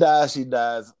dies.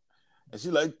 And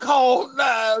she like, call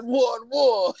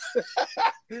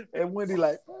 911. And Wendy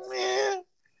like, man.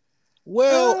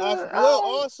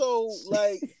 Also,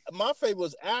 like, my favorite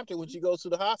was after when she goes to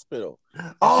the hospital.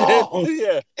 Oh,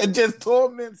 yeah. And just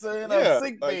torments her in her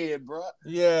sick bed, bro.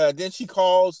 Yeah, then she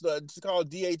called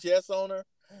DHS on her.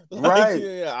 Like, right.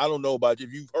 Yeah, I don't know about you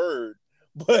if you've heard,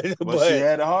 but she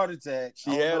had a heart attack.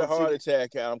 She had a heart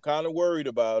attack, and I'm kind of worried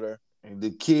about her. And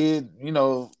the kid,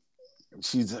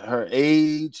 she's her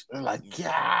age. I'm like,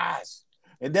 gosh.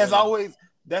 And that's always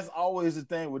the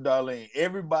thing with Darlene.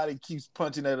 Everybody keeps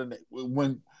punching at her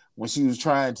when she was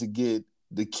trying to get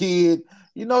the kid.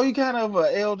 You kind of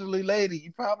an elderly lady.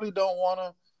 You probably don't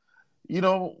want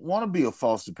to be a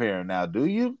foster parent now, do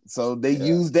you? So they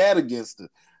use that against her.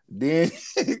 Then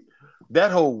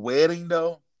that whole wedding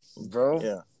though, bro.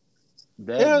 Yeah.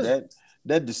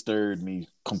 That disturbed me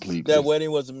completely. That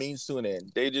wedding was a means to an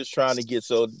end. They just trying to get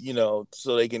so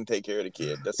they can take care of the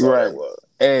kid. That's all it was.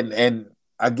 And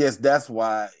I guess that's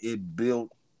why it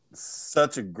built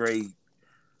such a great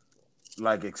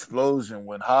explosion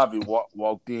when Javi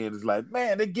walked in. It's like,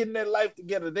 man, they're getting their life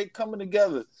together. They coming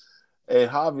together. And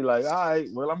Javi like, all right,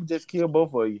 well, I'm gonna just kill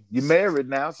both of you. You're married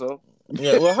now, so.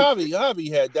 Yeah, well,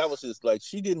 Javi that was his,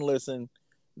 she didn't listen.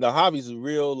 Now, Javi's a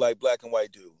real, black and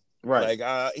white dude. Right.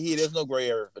 There's no gray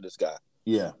area for this guy.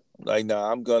 Yeah. Like,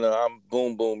 nah, I'm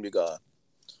boom, boom, you're gone.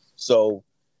 So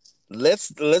let's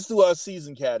do our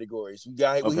season categories.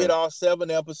 We hit all 7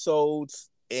 episodes,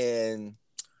 and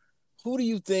who do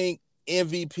you think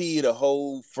MVP the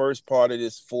whole first part of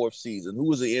this 4th season? Who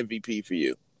was the MVP for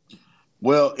you?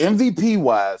 Well, MVP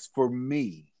wise for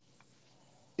me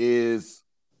is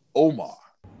Omar.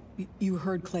 You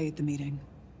heard Clay at the meeting.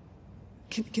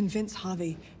 Convince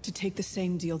Javi to take the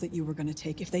same deal that you were going to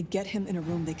take. If they get him in a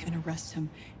room, they can arrest him,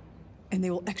 and they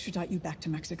will extradite you back to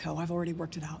Mexico. I've already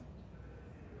worked it out.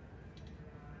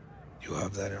 You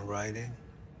have that in writing?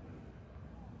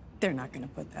 They're not going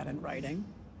to put that in writing.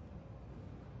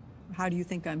 How do you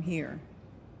think I'm here?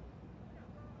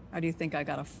 How do you think I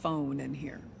got a phone in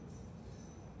here?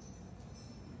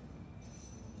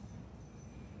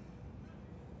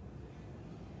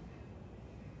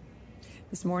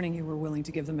 This morning, you were willing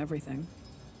to give them everything.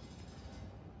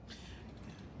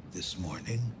 This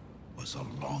morning was a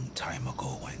long time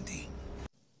ago, Wendy.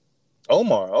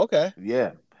 Omar, okay.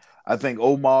 Yeah. I think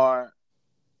Omar,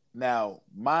 now,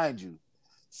 mind you,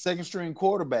 second string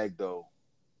quarterback, though.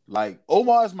 Like,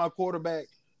 Omar is my quarterback,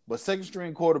 but second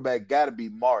string quarterback got to be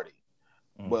Marty.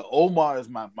 But Omar is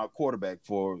my quarterback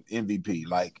for MVP.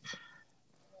 Like,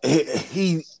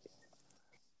 he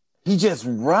just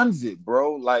runs it,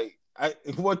 bro. Like,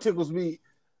 what tickles me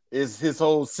is his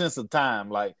whole sense of time.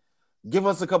 Like, give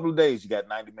us a couple of days, you got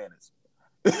 90 minutes.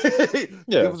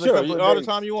 Yeah, sure. All the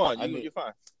time you want. You're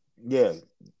fine. Yeah,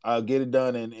 I'll get it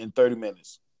done in 30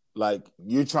 minutes. Like,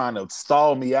 you're trying to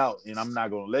stall me out, and I'm not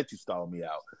going to let you stall me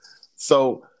out.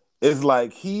 So it's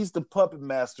like he's the puppet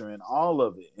master in all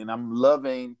of it, and I'm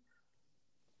loving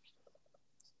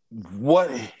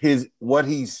what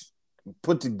he's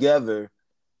put together.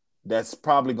 That's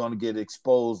probably going to get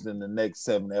exposed in the next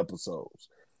 7 episodes.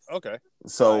 Okay.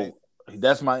 So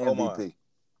that's my MVP.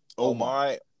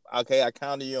 Omar. Okay, I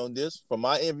counted you on this for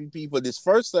my MVP for this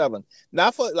first 7.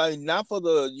 Not for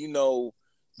the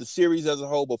the series as a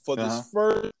whole, but for this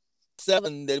first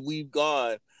 7 that we've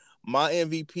gone, my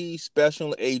MVP,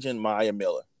 Special Agent Maya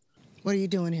Miller. What are you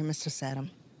doing here, Mr. Saddam?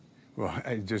 Well,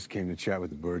 I just came to chat with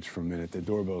the birds for a minute. The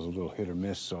doorbell's a little hit or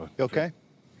miss, so... You okay?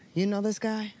 You know this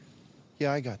guy?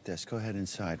 Yeah, I got this. Go ahead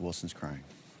inside. Wilson's crying.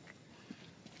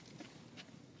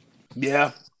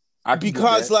 Yeah.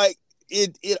 Because, like,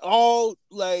 it all,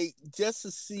 like, just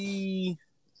to see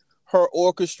her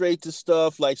orchestrate the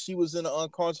stuff, like, she was in an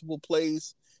uncomfortable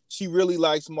place. She really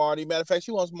likes Marty. Matter of fact,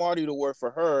 she wants Marty to work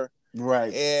for her.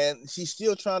 Right. And she's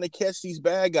still trying to catch these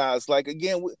bad guys. Like,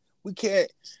 again,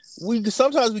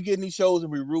 sometimes we get in these shows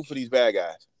and we root for these bad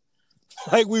guys.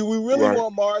 Like, we really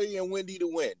want Marty and Wendy to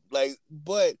win. Like,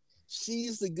 but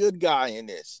she's the good guy in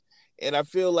this. And I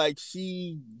feel like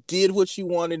she did what she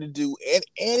wanted to do. And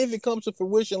if it comes to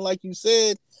fruition, like you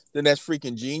said, then that's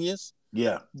freaking genius.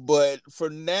 Yeah. But for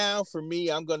now, for me,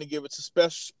 I'm going to give it to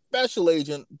Special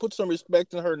Agent. Put some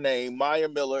respect in her name, Maya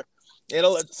Miller. And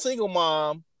a single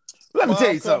mom. Let me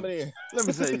tell you something.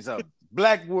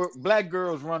 Black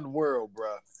girls run the world,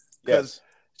 bro. Because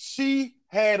she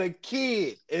had a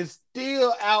kid and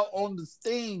still out on the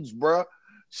stage, bro.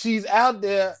 She's out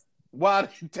there while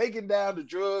taking down the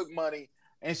drug money,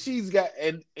 and she's got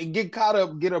and get caught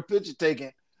up, get her picture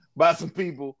taken by some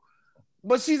people.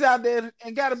 But she's out there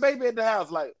and got a baby at the house.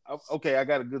 Like, okay, I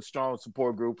got a good, strong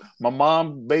support group. My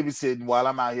mom babysitting while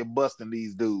I'm out here busting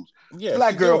these dudes. Yeah,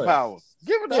 Black girl power.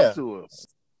 Give it up to her.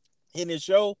 In this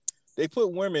show, they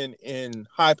put women in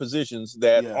high positions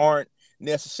that aren't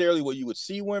necessarily where you would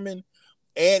see women,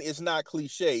 and it's not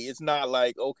cliche. It's not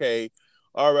like, okay,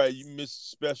 all right, you Miss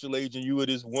Special Agent, you were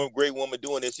this one great woman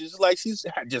doing this. It's like she's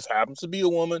just happens to be a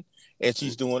woman, and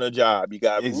she's doing her job. You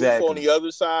got Ruth on the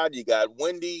other side. You got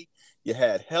Wendy. You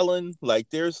had Helen. Like,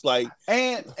 there's like,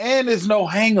 and there's no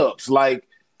hangups. Like,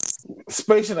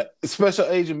 Special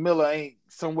Agent Miller ain't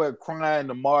somewhere crying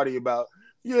to Marty about,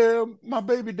 yeah, my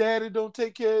baby daddy don't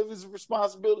take care of his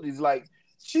responsibilities. Like,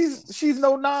 she's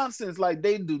no nonsense. Like,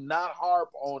 they do not harp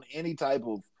on any type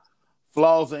of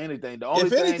flaws or anything. The only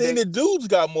if anything, the dudes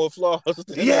got more flaws.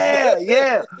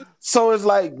 Yeah. So it's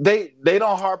like they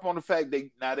don't harp on the fact they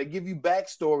give you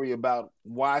backstory about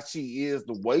why she is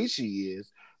the way she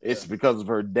is. It's because of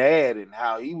her dad and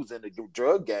how he was in the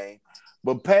drug game.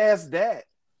 But past that,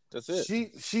 that's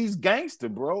it. She's gangster,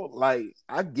 bro. Like,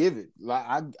 I give it. Like,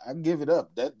 I give it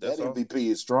up. That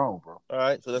MVP is strong, bro. All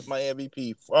right, so that's my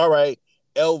MVP. All right,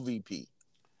 LVP.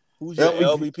 Who's your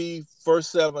LVP?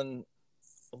 First 7.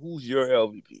 Who's your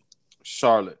LVP?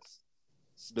 Charlotte.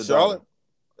 Charlotte?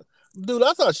 Dude,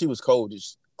 I thought she was cold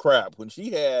as crap when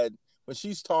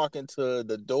she's talking to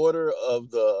the daughter of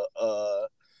the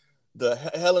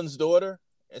Helen's daughter,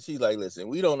 and she's like, listen,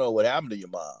 we don't know what happened to your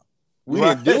mom. We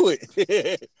didn't do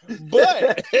it.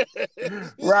 But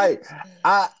right.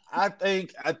 I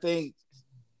think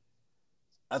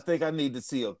I need to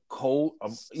see a cold,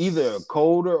 either a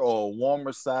colder or a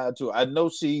warmer side to her. I know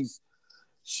she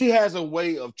has a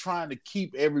way of trying to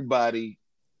keep everybody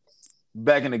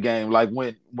back in the game. Like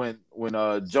when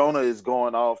Jonah is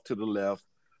going off to the left,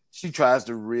 she tries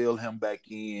to reel him back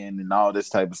in and all this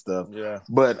type of stuff. Yeah.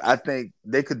 But I think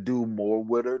they could do more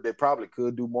with her. They probably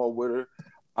could do more with her.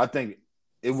 I think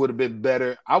it would have been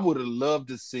better. I would have loved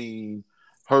to see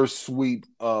her sweep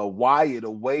Wyatt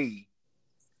away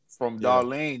from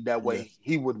Darlene. That way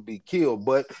he wouldn't be killed.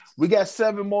 But we got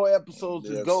 7 more episodes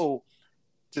to go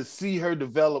to see her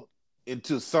develop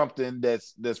into something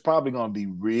that's probably going to be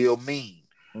real mean.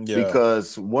 Yeah.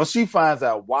 Because once she finds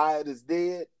out Wyatt is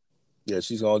dead,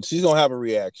 she's gonna have a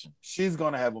reaction. She's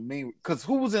gonna have a mean. Because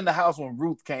who was in the house when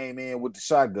Ruth came in with the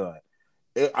shotgun?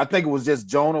 I think it was just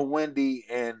Jonah, Wendy,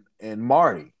 and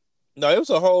Marty. No, it was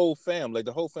a whole family. Like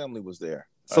the whole family was there.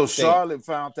 So Charlotte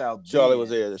found out. Charlotte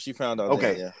was there. She found out.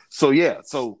 Okay. Then,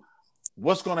 So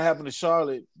what's gonna happen to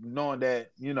Charlotte knowing that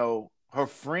her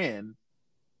friend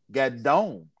got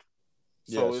domed?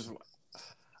 So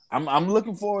I'm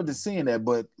looking forward to seeing that.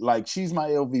 But like, she's my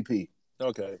LVP.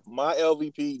 Okay, my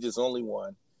LVP, there's only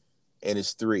one, and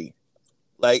it's 3.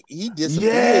 Like he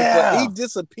disappeared. He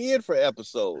disappeared for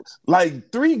episodes.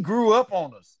 Like 3 grew up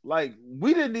on us. Like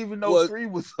we didn't even know 3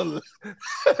 was.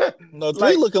 No,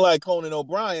 3 looking like Conan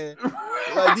O'Brien.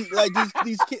 like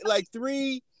these kids, like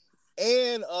 3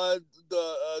 and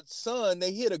the son,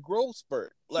 they hit a growth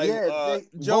spurt. Like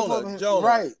Jonah,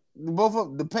 right? Both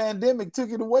of the pandemic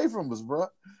took it away from us, bro.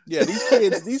 Yeah,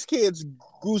 these kids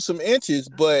grew some inches,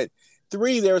 but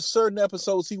 3, there are certain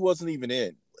episodes he wasn't even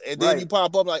in. And then you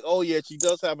pop up like, oh yeah, she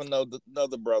does have another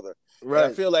brother. Right.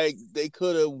 And I feel like they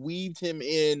could have weaved him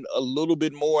in a little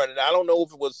bit more. And I don't know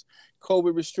if it was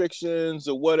COVID restrictions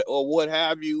or what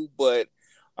have you, but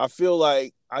I feel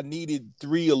like I needed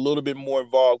 3 a little bit more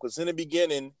involved, because in the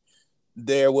beginning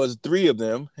there was 3 of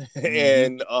them,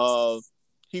 and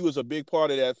he was a big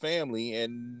part of that family.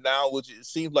 And now it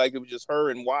seems like it was just her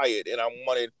and Wyatt, and I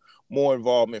wanted more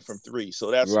involvement from 3.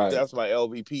 So that's my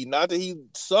LVP. Not that he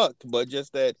sucked, but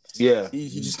just that he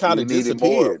just kind of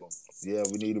disappeared. Yeah,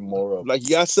 we needed more of. Like, you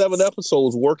got 7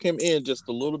 episodes, work him in just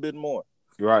a little bit more.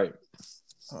 Right.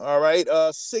 All right.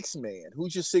 6 man.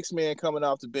 Who's your 6 man coming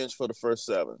off the bench for the first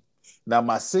 7? Now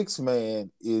my 6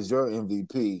 man is your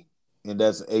MVP, and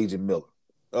that's Agent Miller.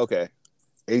 Okay.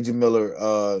 Agent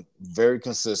Miller, very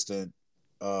consistent.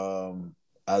 I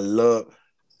love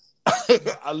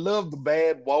the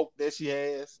bad walk that she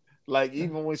has. Like,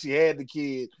 even when she had the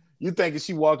kid, you thinking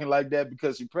she walking like that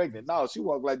because she's pregnant. No, she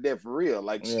walked like that for real.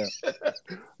 Like,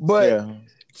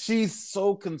 she's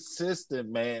so consistent,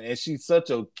 man, and she's such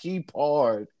a key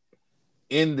part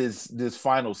in this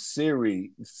final series,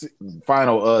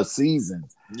 final season.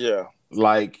 Yeah,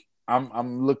 like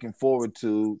I'm looking forward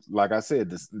to, like I said,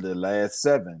 the last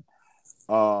 7.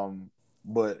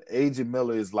 But Agent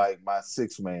Miller is like my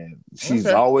 6 man. She's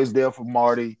always there for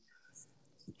Marty,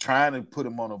 trying to put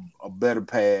him on a better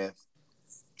path,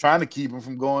 trying to keep him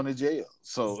from going to jail.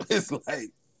 So it's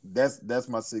like that's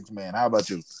my 6 man. How about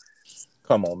you?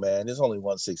 Come on, man. There's only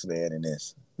one 6 man in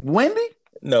this. Wendy?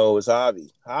 No, it's Javi.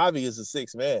 Javi is a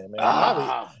 6 man, man.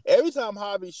 Javi, every time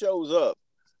Javi shows up,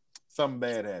 something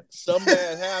bad happens. Something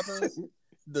bad happens.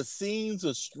 The scenes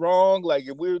are strong. Like,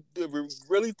 if we're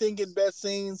really thinking best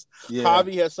scenes,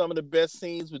 Javi has some of the best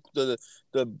scenes with the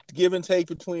give and take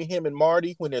between him and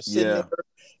Marty when they're sitting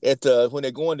there when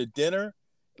they're going to dinner.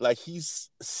 Like, he's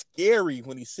scary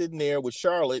when he's sitting there with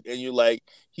Charlotte, and you're like,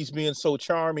 he's being so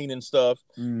charming and stuff.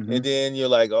 Mm-hmm. And then you're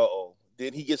like, uh-oh.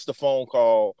 Then he gets the phone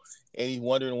call, and he's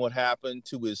wondering what happened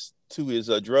to his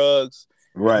drugs.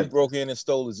 Right. He broke in and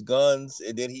stole his guns,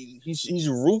 and then he's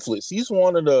ruthless. He's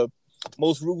one of the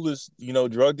most ruthless,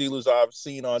 drug dealers I've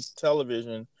seen on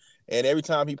television. And every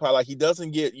time he probably, like, you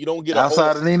don't get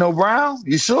outside of Nino Brown.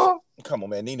 You sure? Come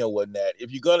on, man. Nino wasn't that.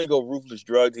 If you're gonna go ruthless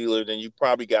drug dealer, then you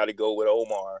probably got to go with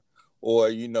Omar, or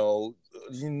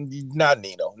not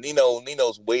Nino.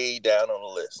 Nino's way down on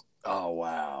the list. Oh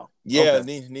wow. Yeah,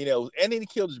 okay. Nino, and then he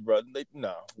killed his brother.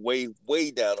 Way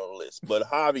down on the list. But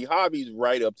Javi's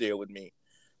right up there with me.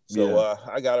 So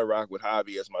I gotta rock with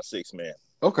Javi as my 6 man.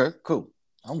 Okay, cool.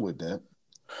 I'm with that.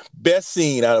 Best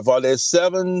scene out of all there's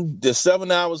 7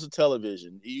 hours of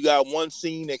television. You got one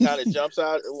scene that kind of jumps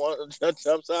out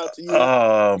to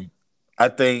you? I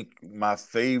think my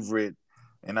favorite,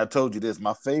 and I told you this,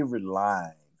 my favorite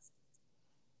line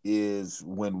is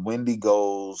when Wendy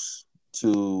goes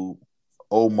to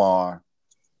Omar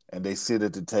and they sit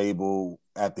at the table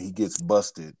after he gets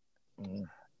busted. Mm-hmm.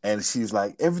 And she's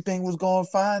like, everything was going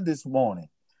fine this morning.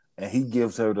 And he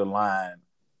gives her the line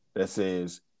that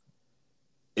says,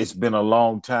 it's been a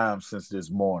long time since this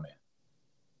morning.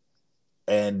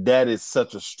 And that is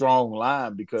such a strong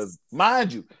line because,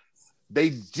 mind you,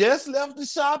 they just left the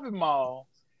shopping mall.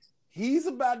 He's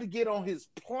about to get on his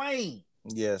plane.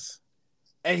 Yes.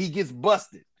 And he gets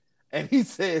busted. And he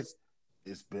says,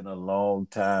 it's been a long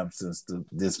time since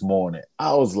this morning.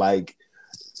 I was like,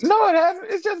 no, it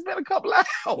hasn't. It's just been a couple hours.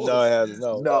 No, it hasn't.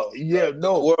 No.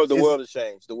 The world has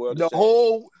changed. The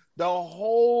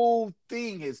whole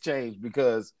thing has changed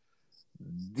because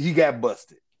he got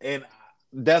busted. And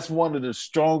that's one of the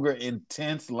stronger,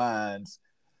 intense lines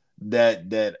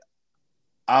that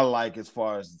I like as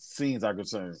far as scenes are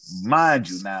concerned. Mind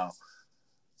you, now,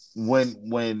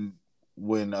 when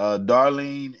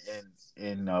Darlene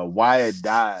and Wyatt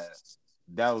died,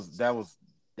 that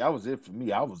was it for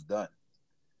me. I was done.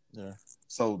 Yeah.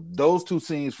 So those two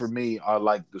scenes for me are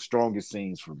like the strongest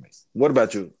scenes for me. What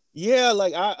about you? Yeah,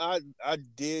 like I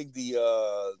dig the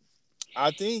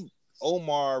I think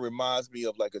Omar reminds me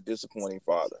of like a disappointing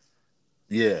father.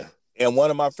 Yeah. And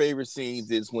one of my favorite scenes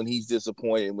is when he's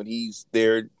disappointed, when he's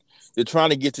there, they're trying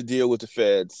to get to deal with the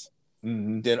feds.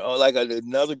 Mm-hmm. Then like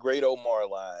another great Omar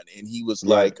line, and he was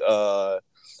like,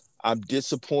 I'm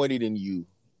disappointed in you,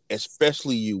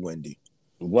 especially you, Wendy.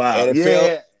 Wow. And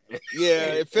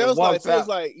it feels like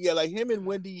him and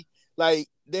Wendy, like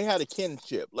they had a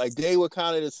kinship. Like they were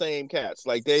kind of the same cats.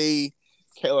 Like they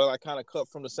were like kind of cut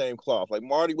from the same cloth. Like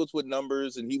Marty was with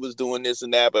numbers and he was doing this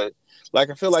and that, but like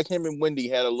I feel like him and Wendy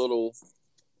had a little,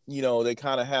 they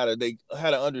kind of had an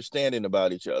understanding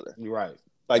about each other. You're right.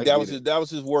 Like that was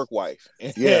his work wife.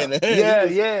 Yeah. I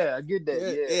get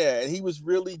that. Yeah. And he was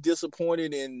really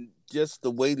disappointed in just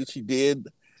the way that she did.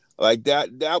 Like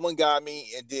that one got me.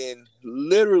 And then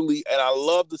literally, and I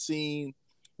love the scene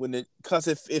because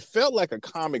it felt like a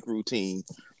comic routine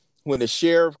when the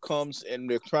sheriff comes and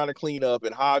they're trying to clean up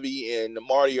and Javi and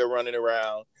Marty are running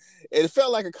around. And it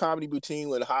felt like a comedy routine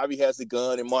when Javi has the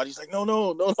gun and Marty's like, no.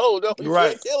 You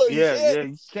right. can't kill him.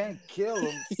 You can't kill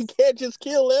him. You can't just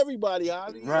kill everybody,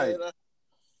 Javi. Right. And,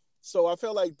 so I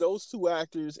felt like those two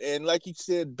actors, and like you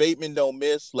said, Bateman don't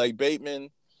miss. Like Bateman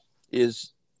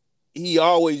he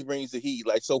always brings the heat.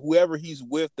 Like, so whoever he's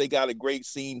with, they got a great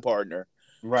scene partner.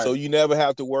 Right. So you never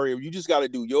have to worry. You just got to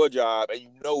do your job, and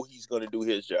he's going to do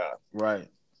his job. Right.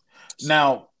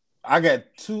 Now, I got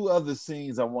two other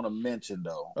scenes I want to mention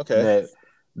though. Okay.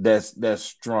 That's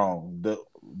strong.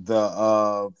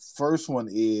 The first one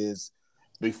is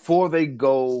before they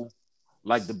go,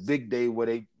 like the big day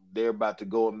where they're about to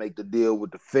go and make the deal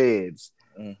with the feds.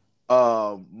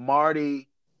 Marty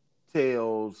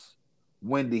tells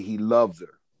Wendy he loves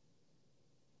her.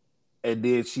 And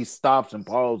then she stops and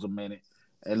pauses a minute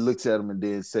and looks at him and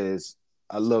then says,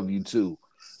 I love you too.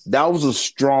 That was a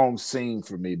strong scene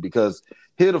for me because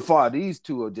heretofore, these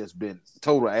two have just been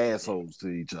total assholes to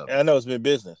each other. I know it's been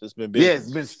business. Yeah,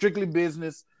 it's been strictly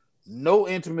business. No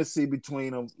intimacy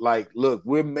between them. Like, look,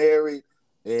 we're married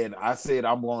and I said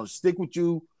I'm going to stick with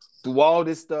you through all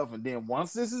this stuff. And then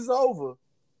once this is over,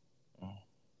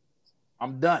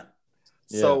 I'm done.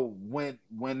 Yeah. So when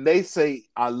they say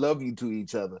I love you to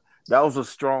each other, that was a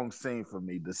strong scene for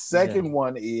me. The second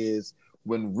one is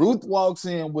when Ruth walks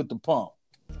in with the pump.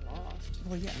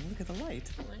 Well, yeah, look at the light.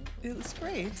 It looks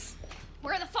great.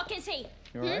 Where the fuck is he?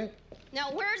 You all right?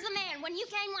 No, where's the man? When you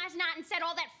came last night and said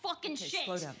all that fucking shit.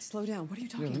 Slow down. What are you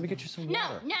talking about? Let me get you some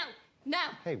water. No.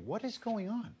 Hey, what is going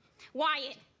on?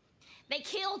 Wyatt. They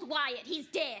killed Wyatt. He's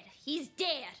dead.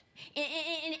 And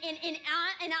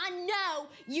I know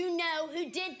you know who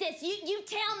did this. You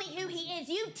tell me who he is.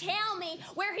 You tell me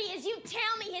where he is. You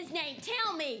tell me his name.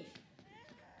 Tell me.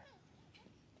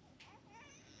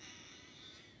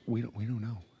 We don't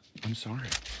know. I'm sorry.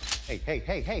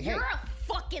 Hey. You're a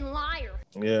fucking liar.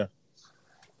 Yeah.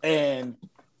 And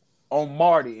on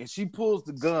Marty, and she pulls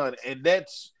the gun, and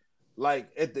that's like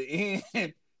at the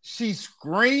end, she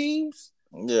screams.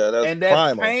 Yeah, that's and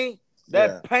that primal.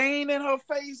 Pain in her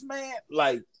face, man.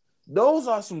 Like those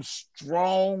are some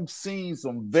strong scenes,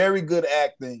 some very good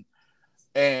acting,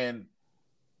 and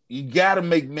you got to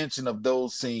make mention of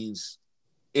those scenes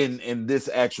in this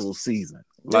actual season.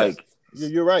 Like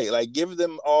you're right. Like give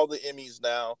them all the Emmys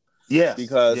now. Yeah,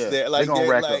 because they're gonna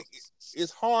rack up.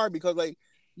 It's hard because like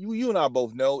you and I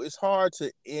both know it's hard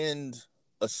to end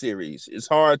a series. It's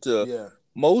hard to.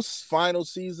 Most final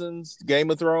seasons,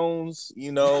 Game of Thrones,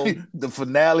 the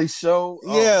finale show.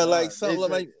 Like some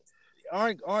like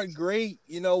aren't great.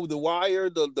 The Wire,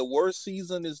 the worst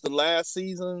season is the last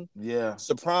season. Yeah.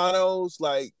 Sopranos,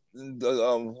 like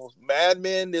Mad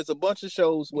Men. There's a bunch of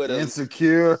shows where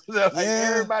Insecure. Like,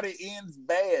 everybody ends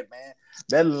bad, man.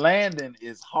 That landing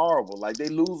is horrible. Like they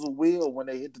lose a wheel when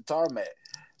they hit the tarmac.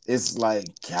 It's like,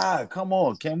 God, come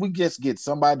on. Can we just get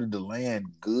somebody to land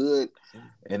good?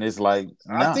 And it's like,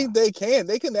 nah. I think they can.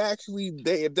 They can actually.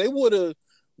 If they would have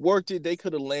worked it, they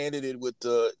could have landed it with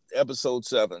episode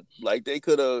 7. Like they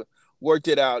could have worked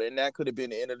it out, and that could have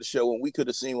been the end of the show, and we could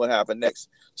have seen what happened next.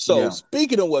 So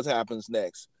speaking of what happens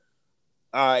next,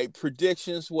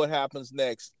 predictions. What happens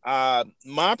next?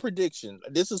 My prediction.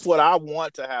 This is what I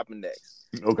want to happen next.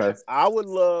 Okay. I would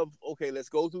love. Okay, let's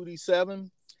go through these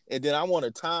 7. And then I want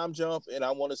a time jump, and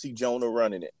I want to see Jonah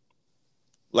running it.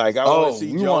 Like I want to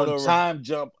see Jonah time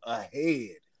jump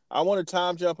ahead. I want a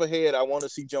time jump ahead. I want to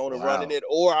see Jonah running it,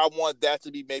 or I want that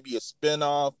to be maybe a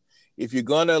spinoff. If you're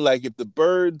gonna if the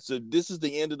Birds, this is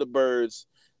the end of the Birds,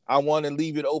 I want to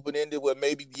leave it open ended where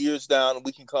maybe years down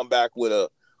we can come back with a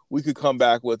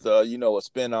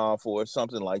spinoff or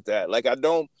something like that. Like I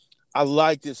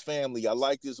like this family. I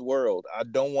like this world. I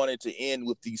don't want it to end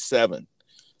with these 7.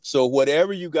 So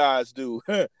whatever you guys do,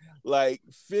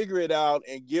 figure it out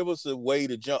and give us a way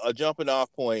to jumping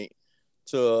off point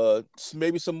to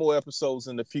maybe some more episodes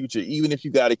in the future, even if you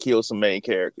got to kill some main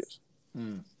characters.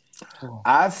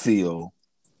 I feel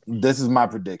this is my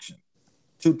prediction.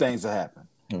 2 things will happen.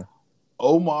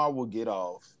 Omar will get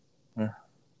off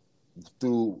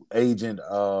through Agent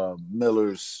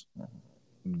Miller's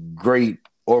great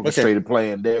orchestrated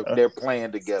plan. They're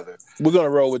playing together. We're gonna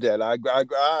roll with that. I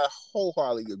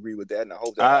wholeheartedly agree with that, and I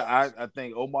hope that I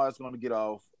think Omar's gonna get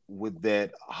off with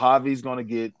that. Javi's gonna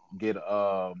get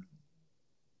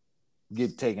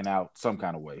taken out some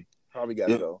kind of way. Probably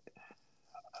gotta go.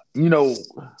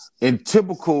 In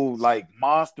typical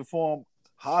monster form,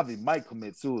 Javi might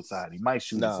commit suicide. He might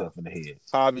shoot himself in the head.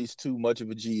 Javi's too much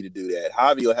of a G to do that.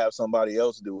 Javi will have somebody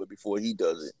else do it before he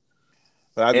does it.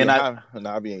 But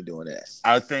Javi ain't doing that.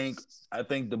 I think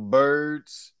the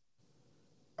Birds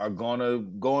are gonna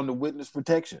go into witness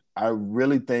protection. I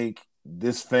really think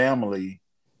this family,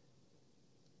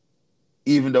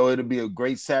 even though it'll be a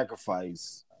great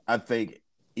sacrifice, I think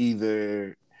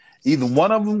either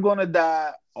one of them gonna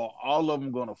die or all of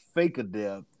them gonna fake a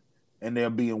death, and they'll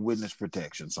be in witness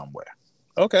protection somewhere.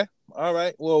 Okay, all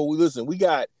right. Well, listen, we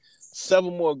got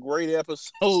 7 more great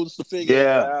episodes to figure it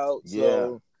out.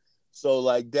 So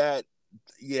like that,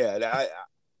 I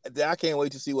can't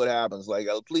wait to see what happens.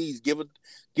 Please give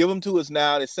them to us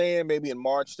now. They're saying maybe in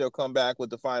March they'll come back with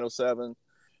the final 7,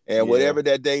 and whatever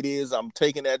that date is, I'm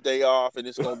taking that day off, and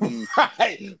it's gonna be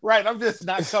right. I'm just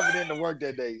not coming in to work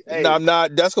that day. Hey. No, I'm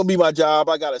not. That's gonna be my job.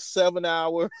 I got a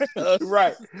 7-hour.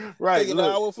 right. Take an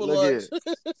hour for lunch.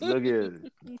 Look here.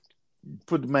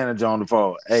 Put the manager on the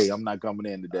phone. Hey, I'm not coming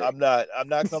in today. I'm not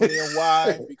coming in.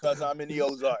 Why? Because I'm in the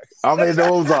Ozarks. I'm in the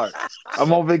Ozark.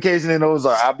 I'm on vacation in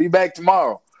Ozark. I'll be back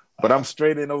tomorrow, but I'm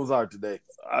straight in Ozark today.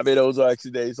 I'm in Ozark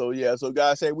today. So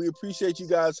guys, hey, we appreciate you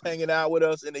guys hanging out with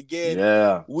us. And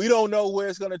again, we don't know where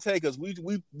it's gonna take us. We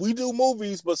do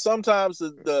movies, but sometimes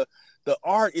the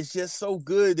art is just so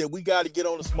good that we got to get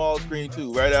on the small screen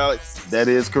too, right, Alex? That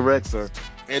is correct, sir.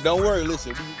 And don't worry,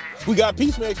 listen, we got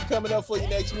Peacemaker coming up for you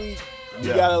next week. We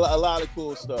got a lot of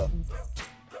cool stuff.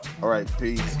 All right,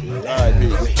 peace. All right,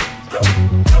 peace.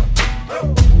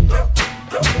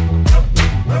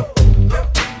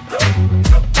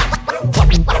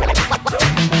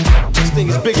 This thing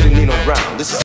is bigger than Nino Brown. This is